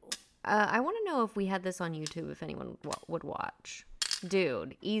you. I want to know if we had this on YouTube, if anyone would watch.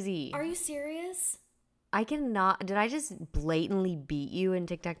 Dude, easy. Are you serious? I cannot. Did I just blatantly beat you in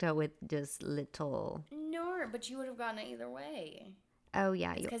TicTacToe with just little? No, but you would have gotten it either way. Oh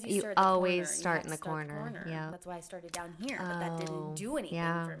yeah, Because you start at the always corner. You start had in to the start corner. Yeah. That's why I started down here, but that didn't do anything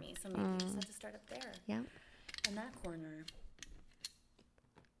yeah. for me. So maybe you just had to start up there. Yeah. In that corner.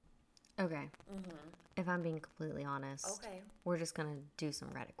 Okay. If I'm being completely honest, Okay. we're just gonna do some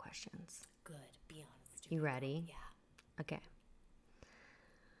Reddit questions. Good. Be honest. You ready? Yeah. Okay.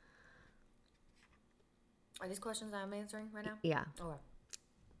 Are these questions I'm answering right now? Yeah. Okay.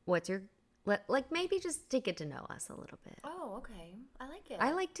 What's your like? Maybe just to get to know us a little bit. Oh, okay. I like it.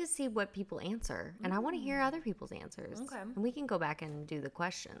 I like to see what people answer, and I want to hear other people's answers. Okay. And we can go back and do the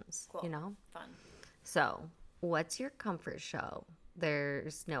questions, Cool. you know? Fun. So, what's your comfort show?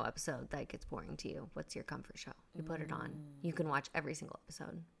 There's no episode that gets boring to you. What's your comfort show? You put it on. You can watch every single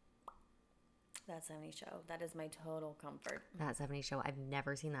episode. That 70s show. That is my total comfort. That 70s show. I've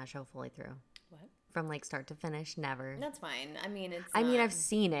never seen that show fully through. What? From like start to finish, never. That's fine. I mean, it's. I mean, not- I've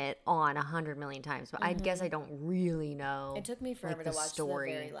seen it on 100 million times, but I guess I don't really know. It took me forever the to watch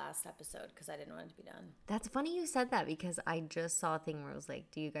story. the very last episode because I didn't want it to be done. That's funny you said that because I just saw a thing where it was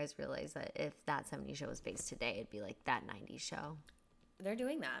like, do you guys realize that if that 70s show was based today, it'd be like that 90s show? They're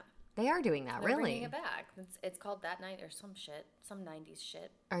doing that. They are doing that, They're really? bringing it back. It's called That Night or some shit, some 90s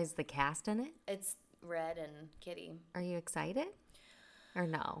shit. Or is the cast in it? It's Red and Kitty. Are you excited? Or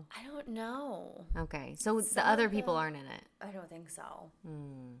no? I don't know. Okay, so Some the other of people the- aren't in it. I don't think so.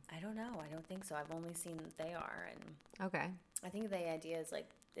 I don't know. I don't think so. I've only seen that they are, and Okay. I think the idea is like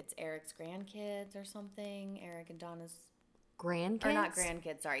it's Eric's grandkids or something. Eric and Donna's, Grandkids? or not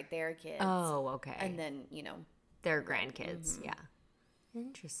grandkids. Sorry, their kids. Oh, okay. And then They're grandkids, yeah.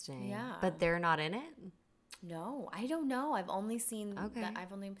 Interesting. Yeah. But they're not in it? no, I don't know. I've only seen. Okay. That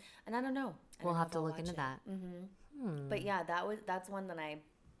and I don't know. I We'll don't know have if to I'll look watch into it. that. But yeah, that's one that I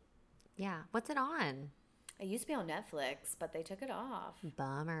Yeah. What's it on? It used to be on Netflix, but they took it off.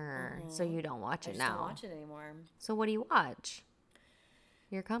 Bummer. So you don't watch I it just now. don't watch it anymore. So what do you watch?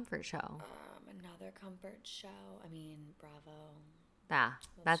 Your comfort show. Another comfort show. I mean, Bravo.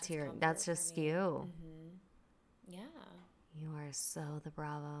 That's just comfort that's for just me. you. Yeah, You are so the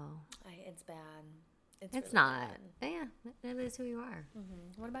Bravo. it's bad. It's really not. bad. Yeah, that is who you are.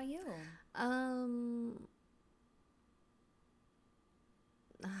 What about you?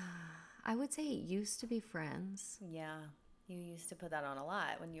 I would say it used to be Friends. Yeah, you used to put that on a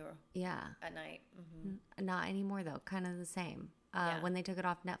lot when you were Yeah. at night. Not anymore though. Kind of the same. Yeah. When they took it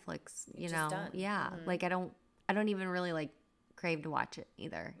off Netflix, you just know. done. Yeah. Like I don't even really like crave to watch it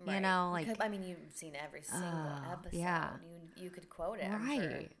either. You Right. know, like Because, I mean, you've seen every single episode. yeah. You could quote it. I'm right.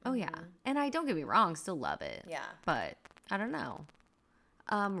 sure. Oh yeah. And I don't get me wrong, still love it. Yeah. But I don't know.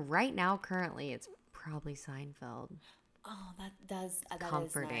 Right now, currently, it's probably Seinfeld. Oh, that is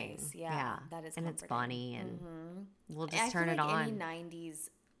Comforting. nice. Yeah, that is and it's comforting. funny, and we'll I just turn feel it like on. Any '90s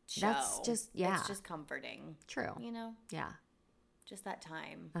show. That's just- yeah. It's just comforting. True. You know. Yeah. Just that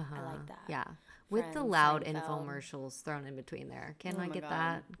time. Uh-huh. I like that. Yeah. With the Friends, loud Seinfeld. infomercials thrown in between there. Can Oh I my get God.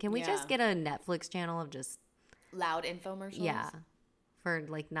 that? Can we just Yeah. get a Netflix channel of just, Loud infomercials. yeah, for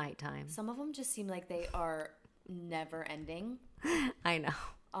like nighttime? Some of them just seem like they are never ending. I know.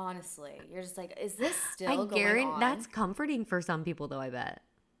 Honestly, you're just like, is this I still going guarantee on? that's comforting for some people, though, I bet.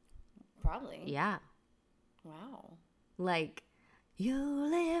 Probably. Yeah. Wow. Like, you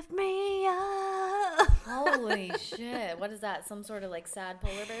lift me up. Holy shit. What is that? Some sort of like sad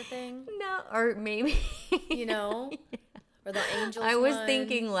polar bear thing? No, or maybe. You know? Or the Angels I was one?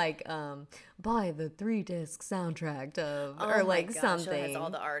 thinking like, buy the 3-disc soundtrack of, Oh or my like gosh, something. it has all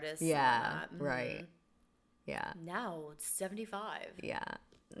the artists. Yeah, And right. Yeah, Now it's 75. yeah.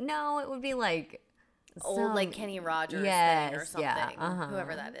 No, it would be like Old like Kenny Rogers thing or something. Yeah, uh-huh.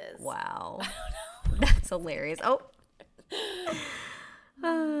 Whoever that is. Wow. I don't know. That's hilarious. Oh.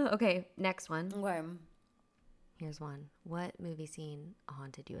 Okay, next one. Okay. Here's one. What movie scene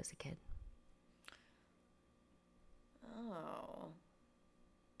haunted you as a kid? Oh.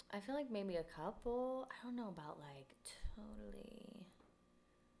 I feel like maybe a couple. I don't know about like totally.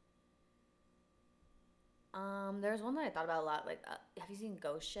 There's one that I thought about a lot. Like, have you seen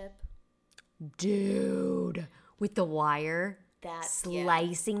Ghost Ship? Dude, with the wire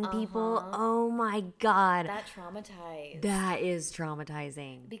slicing people. Oh my God. That traumatized. That is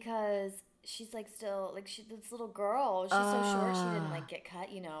traumatizing. Because she's like still like this little girl. She's so short she didn't like get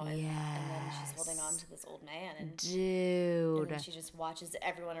cut, you know. And then she's holding on to this old man, and dude, then she just watches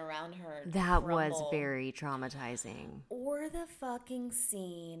everyone around her. That crumble. was very traumatizing. Or the fucking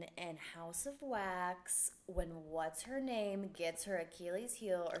scene in House of Wax when what's her name gets her Achilles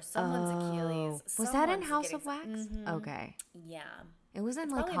heel or someone's Achilles. Was that in Someone's House getting of Wax? Mm-hmm. Okay. Yeah. It was in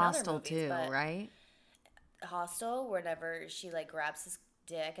It's like probably in other Hostel movies, too, but- right? Hostel, whenever she like grabs his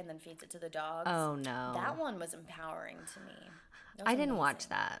dick and then feeds it to the dogs. Oh no. That one was empowering to me. That was I didn't amazing. watch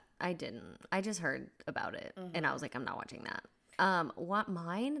that. I didn't. I just heard about it and I was like, I'm not watching that. What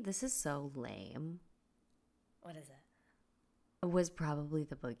mine? This is so lame. What is it? Was probably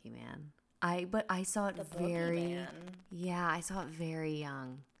the Boogeyman. But I saw it The very Boogeyman. Yeah, I saw it very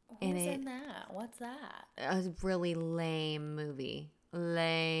young. Who's in that? What's that? It was a really lame movie.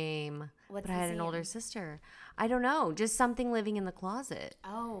 Lame. What's but I the had an scene? older sister. I don't know, just something living in the closet.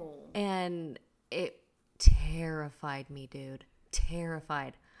 Oh. And it terrified me, dude.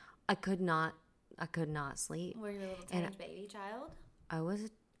 Terrified. I could not sleep. Were you a little tiny baby child? I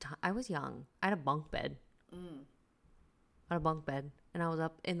was young. I had a bunk bed. I had a bunk bed, and I was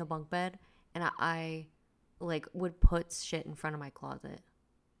up in the bunk bed, and I like would put shit in front of my closet.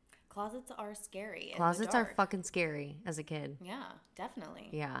 Closets are scary. Closets are fucking scary as a kid. Yeah, definitely.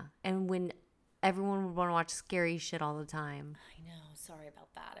 Yeah, and when everyone would want to watch scary shit all the time. I know. Sorry about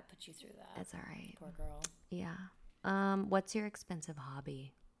that. I put you through that. That's all right. Poor girl. Yeah. What's your expensive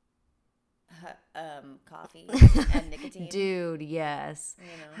hobby? Coffee and nicotine. Dude, yes. You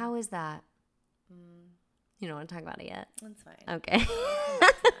know. How is that? You don't want to talk about it yet? That's fine. Okay.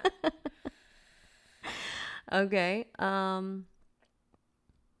 Okay. I'm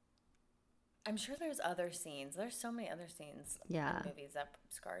sure there's other scenes. There's so many other scenes in movies that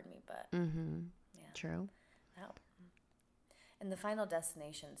scarred me, but yeah. True. That, and the Final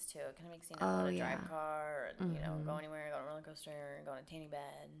Destinations too. It kind of makes you not want to drive a car and you know go anywhere, go on a roller coaster, go on a tanning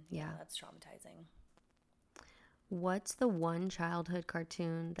bed. Yeah, that's traumatizing. What's the one childhood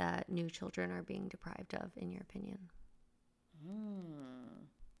cartoon that new children are being deprived of, in your opinion?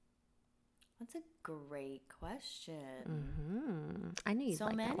 That's a great question. I knew you'd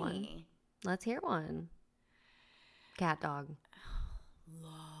like that one. Let's hear one. Cat Dog.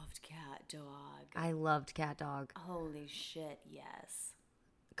 Loved Cat Dog. I loved Cat Dog. Holy shit, yes.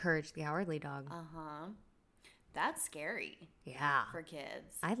 Courage the Cowardly Dog. That's scary. Yeah. For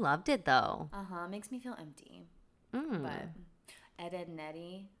kids. I loved it though. Makes me feel empty. But Ed, Ed and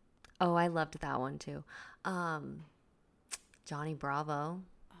Eddie. Oh, I loved that one too. Johnny Bravo.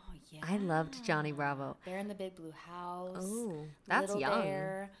 Oh yeah. I loved Johnny Bravo. Bear in the Big Blue House. Oh, that's Little young.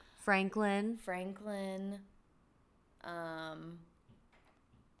 Bear. Franklin.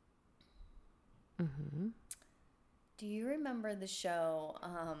 Do you remember the show?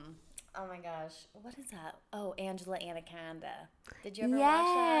 Oh my gosh, what is that? Oh, Angela Anaconda. Did you ever watch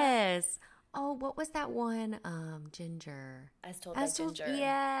that? Yes. Oh, what was that one? Ginger. As Told by Ginger.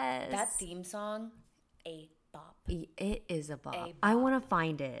 Yes. That theme song, a bop. It is a bop. I want to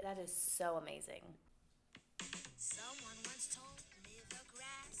find it. That is so amazing.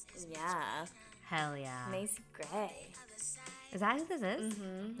 Yeah. Hell yeah. Macy Gray. Is that who this is?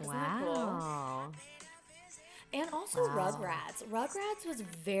 Mm-hmm. Wow. And also Rugrats. Rugrats was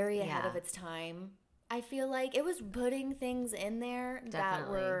very ahead of its time. I feel like it was putting things in there that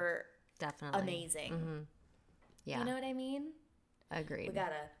were amazing. Mm-hmm. Yeah. You know what I mean? Agreed. We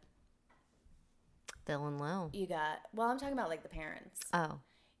gotta Phil and Lil. Well, I'm talking about like the parents. Oh.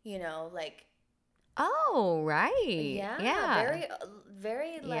 You know, like. Oh, right. Yeah. Very,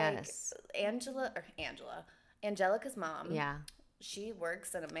 very like Angelica's mom. Yeah. She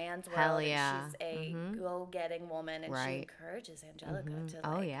works in a man's world. Hell yeah. And she's a go-getting woman, and she encourages Angelica to like.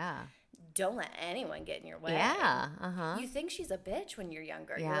 Oh yeah. Don't let anyone get in your way. Yeah. You think she's a bitch when you're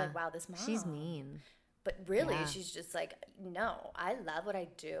younger. Yeah. You're like, wow, this mom. She's mean. But really, she's just like, no, I love what I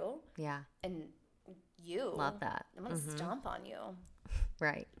do. Yeah. And you. Love that. I'm going to stomp on you.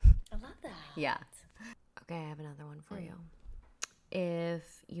 Right. I love that. Yeah. Okay, I have another one for you.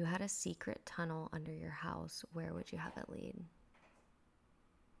 If you had a secret tunnel under your house, where would you have it lead?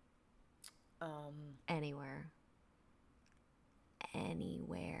 Anywhere.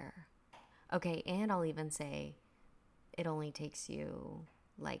 Okay, and I'll even say it only takes you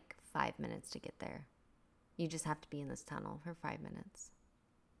like 5 minutes to get there. You just have to be in this tunnel for 5 minutes.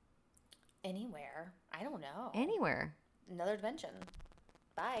 Anywhere? I don't know. Anywhere. Another dimension.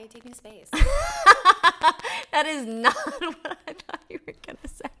 Bye. Take me to space. That is not what I thought you were going to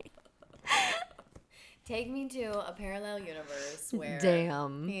say. Take me to a parallel universe where...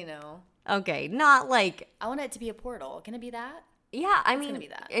 Damn. You know. Okay, not like... I want it to be a portal. Can it be that? Yeah, I mean, gonna be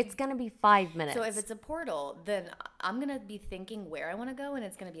that. It's going to be 5 minutes. So if it's a portal, then I'm going to be thinking where I want to go, and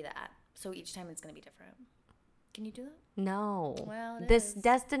it's going to be that. So each time it's going to be different. Can you do that? No. Well, this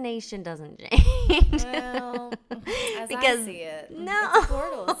destination doesn't change. Well, as because I see it, no. It's a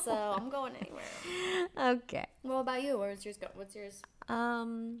portal, so I'm going anywhere. Okay. What about you? Where's yours go? What's yours?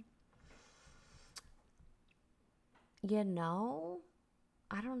 You know,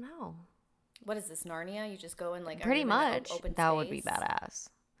 I don't know. What is this, Narnia? You just go in like pretty much. Open that space? would be badass.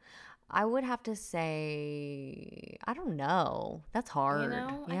 I would have to say, I don't know. That's hard. You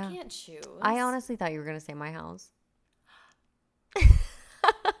know, yeah. I can't choose. I honestly thought you were going to say my house.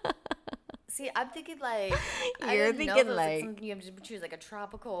 See, I'm thinking like you're thinking like you have to choose like a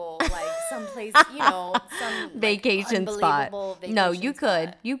tropical, like someplace, you know, some vacation like, spot. Vacation no, you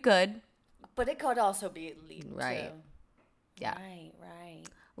spot. could. But it could also be leading right. To, yeah. Right.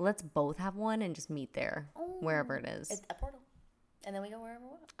 Let's both have one and just meet there, wherever it is. It's a portal, and then we go wherever we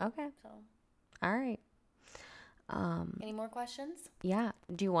want. Okay. So. All right. Any more questions? Yeah.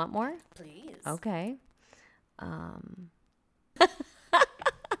 Do you want more? Please. Okay.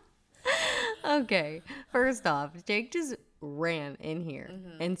 Okay. First off, Jake just ran in here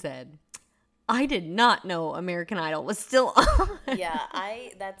and said, I did not know American Idol was still on. Yeah,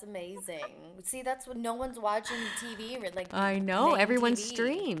 that's amazing. See, that's when no one's watching TV. Like I know. Everyone TV.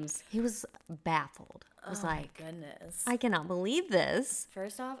 streams. He was baffled. I was like, my goodness. I cannot believe this.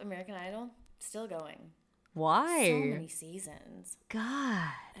 First off, American Idol, still going. Why? So many seasons. God.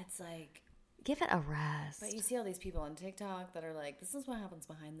 It's like... Give it a rest. But you see all these people on TikTok that are like, this is what happens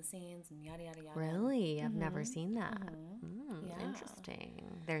behind the scenes and yada, yada, yada. Really? I've never seen that. Yeah.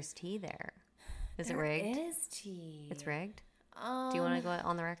 Interesting. There's tea there. Is it there rigged? It is tea. It's rigged? Do you want to go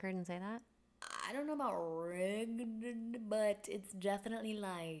on the record and say that? I don't know about rigged, but it's definitely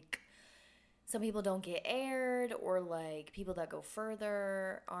like some people don't get aired, or like people that go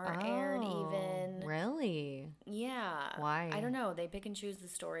further aren't aired even. Really? Yeah. Why? I don't know. They pick and choose the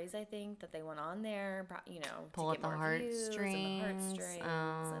stories, I think, that they want on there, you know, pull to up get the more views and the heartstrings.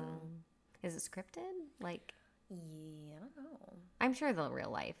 and Is it scripted? Like, yeah, I don't know. I'm sure the real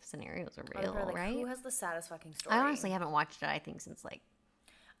life scenarios are real, like, right? Who has the saddest fucking story? I honestly haven't watched it, I think, since like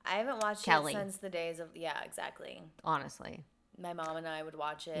I haven't watched Kelly. it since the days of, yeah, exactly. Honestly. My mom and I would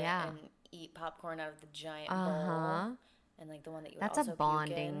watch it and eat popcorn out of the giant bowl. And like the one that you would That's also a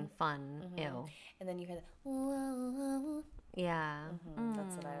bonding, fun, ew. And then you hear the, yeah.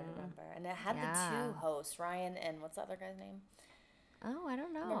 That's what I remember. And it had the two hosts, Ryan and what's the other guy's name? Oh, I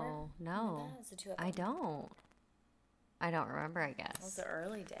don't know. Remember? No. Remember that? It's the two of them. I don't remember, I guess. That was the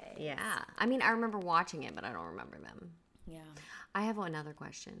early days. Yeah. I mean, I remember watching it, but I don't remember them. Yeah. I have another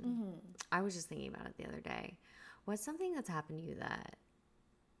question. I was just thinking about it the other day. What's something that's happened to you that,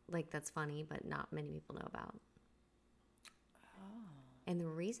 like, that's funny, but not many people know about? Oh. And the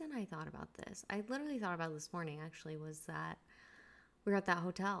reason I thought about this, I literally thought about it this morning, actually, was that we were at that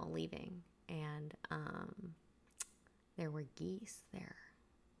hotel leaving, and there were geese there.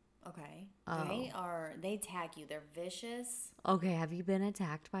 Okay. Oh. They attack you. They're vicious. Okay, have you been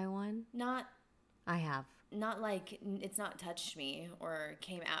attacked by one? I have. Not like, it's not touched me or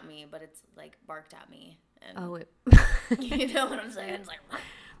came at me, but it's like barked at me. And you know what I'm saying? It's like,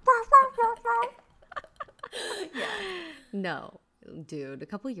 yeah. No. Dude, a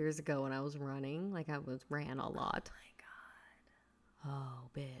couple years ago when I was running, like ran a lot. Oh my God. Oh,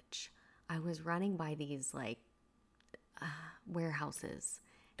 bitch. I was running by these like warehouses.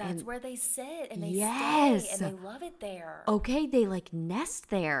 That's where they sit and they Yes. stay and they love it there. Okay, they like nest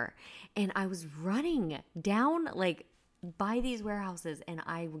there. And I was running down like by these warehouses and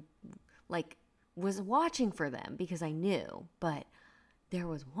I like was watching for them because I knew, but there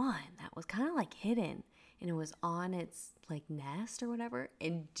was one that was kind of like hidden and it was on its like nest or whatever.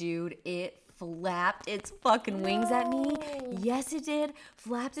 And dude, it flapped its fucking wings at me. Yes, it did.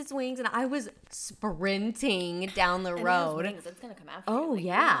 Flapped its wings and I was sprinting down the road. Wings, it's gonna come after Oh, you. Like,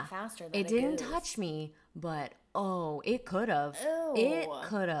 yeah. Faster than It didn't touch me, but it could have. Ew. It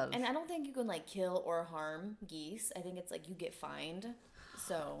could have. And I don't think you can like kill or harm geese. I think it's like you get fined.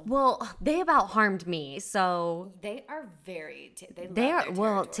 So Well, they about harmed me, so they are very. They love they are. their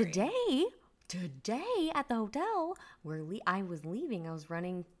Well, territory. today at the hotel where I was leaving, I was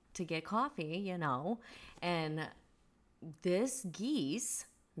running to get coffee, you know, and this goose,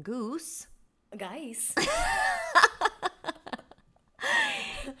 Guys.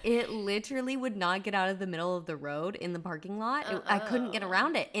 it literally would not get out of the middle of the road in the parking lot. I couldn't get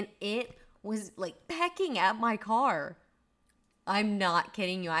around it, and it was like pecking at my car. I'm not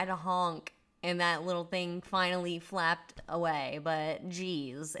kidding you. I had to honk, and that little thing finally flapped away. But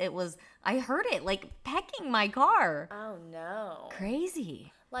geez, I heard it like pecking my car. Oh no.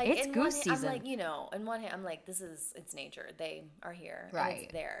 Crazy. Like It's in goose one hand, season. I'm like, in one hand, I'm like, it's nature. They are here. And Right.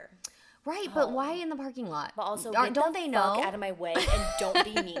 it's there. Right, but why in the parking lot? But also, don't get they the know? fuck out of my way and don't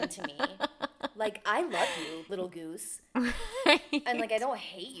be mean to me. Like, I love you, little goose. And like, I don't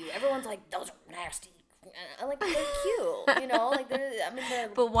hate you. Everyone's like, those are nasty. I'm like, they're cute, like they're.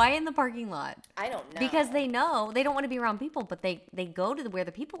 But why in the parking lot? I don't know. Because they know they don't want to be around people, but they go to where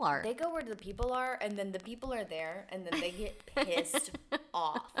the people are. They go where the people are, and then the people are there, and then they get pissed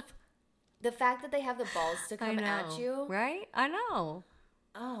off. The fact that they have the balls to come at you, right? I know.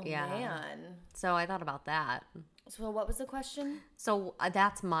 Oh Yeah. man. So I thought about that. So what was the question? So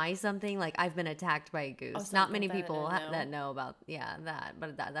that's my something. Like I've been attacked by a goose. Not many something people that I didn't know. that know about that,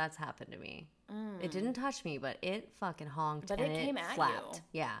 but that's happened to me. It didn't touch me, but it fucking honked But and it came at flapped.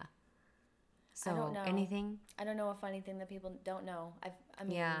 you. Yeah. So I don't know. anything? I don't know a funny thing that people don't know. I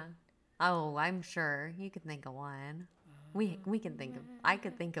mean, Yeah. Oh, I'm sure you could think of one. We can think of. I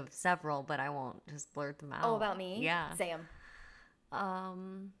could think of several, but I won't just blurt them out. Oh, about me? Yeah. Sam.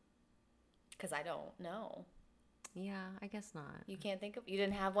 Um. Because I don't know. Yeah, I guess not. You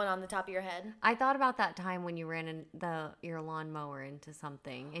didn't have one on the top of your head? I thought about that time when you ran your lawnmower into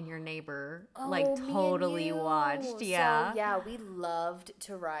something and your neighbor Me and totally you. watched. Yeah. So, yeah, we loved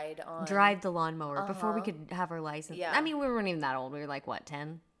to ride on. Drive the lawnmower before we could have our license. Yeah. I mean, we weren't even that old. We were like, what,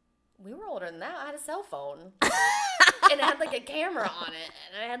 10? We were older than that. I had a cell phone. And it had like a camera on it.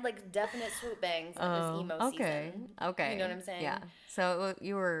 And I had like definite swoop bangs. And it was emo season. Okay. You know what I'm saying? Yeah. So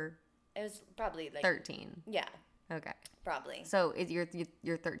you were It was probably like 13. Yeah, Okay. probably. So is your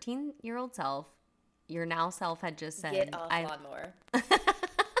 13-year-old self, your now self had just said, Get off lawnmower.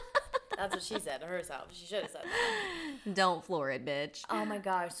 That's what she said to herself. She should have said that. Don't floor it, bitch. Oh my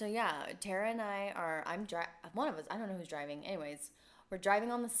gosh. So yeah, Tara and I are. One of us. I don't know who's driving. Anyways, we're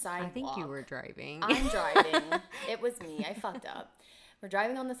driving on the sidewalk. I think you were driving. I'm driving. It was me. I fucked up. We're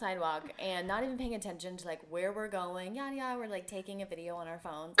driving on the sidewalk and not even paying attention to like where we're going. Yada yada. We're like taking a video on our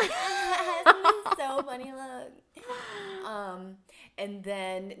phones. Like, this is so funny. Look. And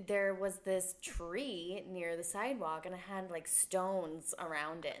then there was this tree near the sidewalk, and it had like stones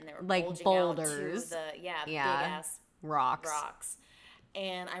around it, and they were Like bulging boulders. out to the big ass rocks.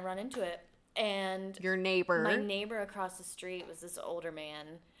 And I run into it, and Your neighbor. my neighbor across the street was this older man.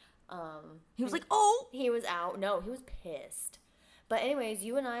 He was like, oh. He was out. No, he was pissed. But anyways,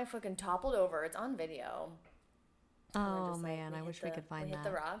 you and I fucking toppled over. It's on video. Oh, man. I wish we could find we that. hit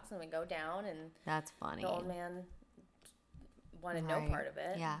the rocks and we go down, and That's funny. the old man wanted no Right. part of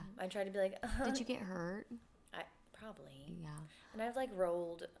it. Yeah. I tried to be like, Did you get hurt? I probably. Yeah. And I've like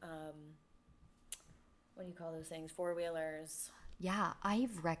rolled, what do you call those things? 4-wheelers. Yeah.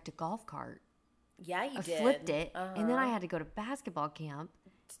 I've wrecked a golf cart. Yeah, you I did. flipped it, and then I had to go to basketball camp,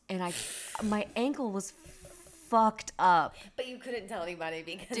 and my ankle was fucked up. But you couldn't tell anybody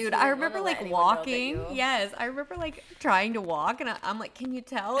because Dude, you I didn't remember wanna let like anyone know that walking. you- Yes, I remember like trying to walk, and I'm like, "Can you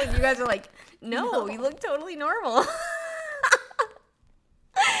tell?" And you guys are like, "No, you look totally normal."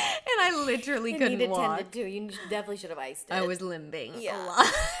 And I literally You couldn't needed walk. tended to. You definitely should have iced it. I was limping Yeah. a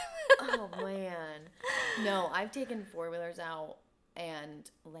lot. Oh man. No, I've taken 4-wheelers out and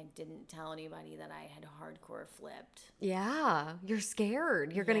like didn't tell anybody that I had hardcore flipped. Yeah, you're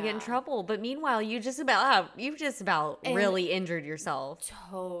scared. You're gonna get in Yeah. trouble. But meanwhile, you've just about really injured yourself.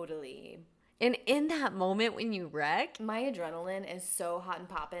 Totally. And in that moment when you wreck, My adrenaline is so hot and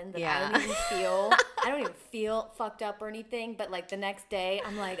popping that Yeah. I don't even feel fucked up or anything. But like the next day,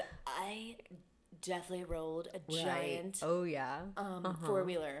 I'm like, I definitely rolled a giant Oh yeah.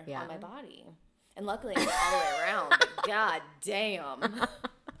 4-wheeler Yeah. on my body. And luckily I went all the way around. But god damn.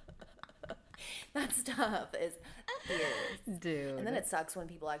 That stuff is fierce. Dude. And then it sucks when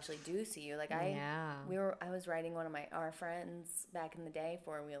people actually do see you. Like I Yeah. was riding one of our friends back in the day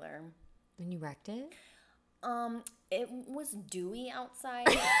 4-wheeler. And you wrecked it? It was dewy outside.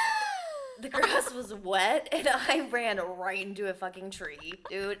 The grass was wet, and I ran right into a fucking tree,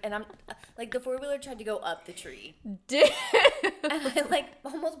 dude. And I'm like, the 4-wheeler tried to go up the tree, Dude. and I like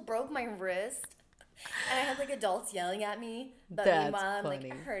almost broke my wrist. And I had like adults yelling at me, but That's meanwhile I'm funny.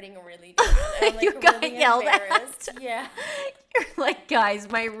 like hurting really bad. And I'm like You got really yelled at. embarrassed. Yeah. You're like, guys,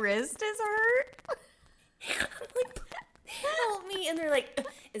 my wrist is hurt. I'm like, help me. And they're like,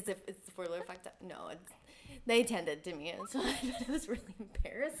 is the 4-wheeler fucked up? No, they tended to me. It's fine, but it was really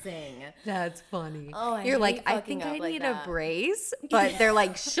embarrassing. That's funny. Oh, You're hate like, I fucking think up I like need that. a brace, but they're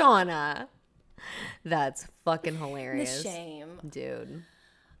like, Shauna. That's fucking The hilarious. shame. Dude.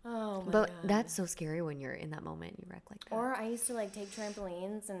 Oh my But god. that's so scary when you're in that moment. You wreck like that. Or I used to like take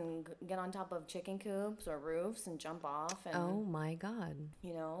trampolines and get on top of chicken coops or roofs and jump off and Oh my God.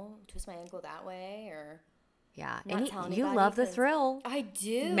 twist my ankle that way or Yeah. not tell You anybody love the 'cause thrill. I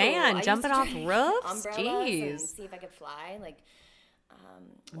do. Man, I used jumping to off try roofs? umbrellas Jeez. and see if I could fly. Like,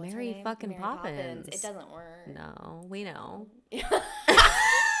 what's her Mary name? fucking Mary Poppins. It doesn't work. No, we know.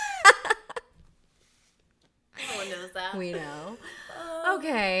 No one knows that. We know.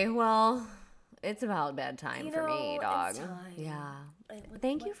 Okay, well, it's about bedtime for me, it's dog. time. Yeah. Like,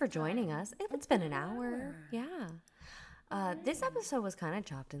 Thank you what's for joining time? us. It's been an hour. Yeah. This episode was kind of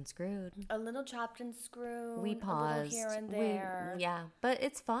chopped and screwed. A little chopped and screwed. We A paused. little here and there. Yeah, but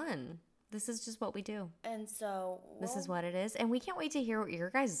it's fun. This is just what we do. And so This is what it is. And we can't wait to hear your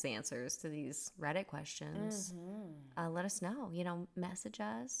guys' answers to these Reddit questions. Let us know. Message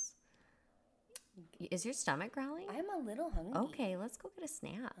us. Is your stomach growling? I'm a little hungry. Okay, let's go get a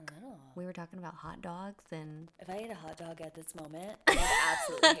snack. A little. We were talking about hot dogs and... If I ate a hot dog at this moment, I would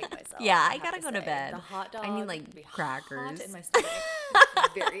absolutely hate myself. Yeah, I have gotta go to say. bed. The hot dog. I mean, like, would be crackers. hot in my stomach.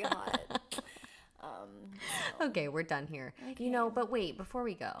 Very hot. Okay, we're done here. Okay. But wait, before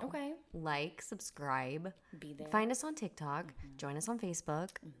we go. Okay. Like, subscribe. Be there. Find us on TikTok. Join us on Facebook.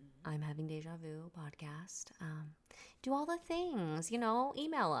 I'm Having Deja Vu podcast. Do all the things,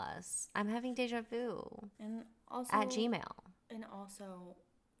 email us. I'm having deja vu And also at Gmail. And also,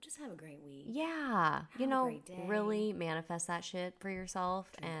 just have a great week. Yeah. Have a great day. Really manifest that shit for yourself.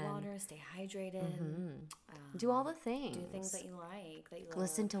 Drink and water, stay hydrated. do all the things. Do things that you like, that you love.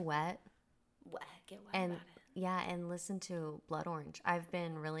 Listen to Wet. Get wet And about it. yeah, and listen to Blood Orange. I've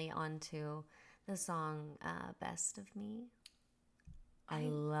been really onto the song Best of Me. I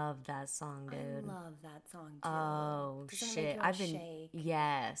love that song, dude. I love that song too. Oh Doesn't it make shit. you all I've been shake?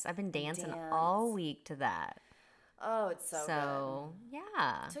 Yes, I've been dancing dance? all week to that. Oh, it's so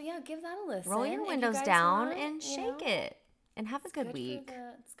Yeah. good. So yeah, give that a listen. Roll your If you windows guys down want, and shake it. And have a good week.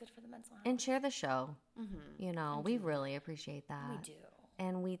 It's good for the mental health. And share the show. We really appreciate that. We do.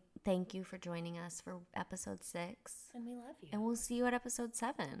 And we thank you for joining us for episode 6. And we love you. And we'll see you at episode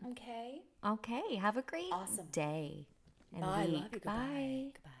 7. Okay. Okay. Have a great Awesome. day and Bye. week. Love you. Goodbye.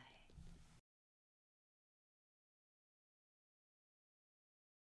 Bye. Goodbye.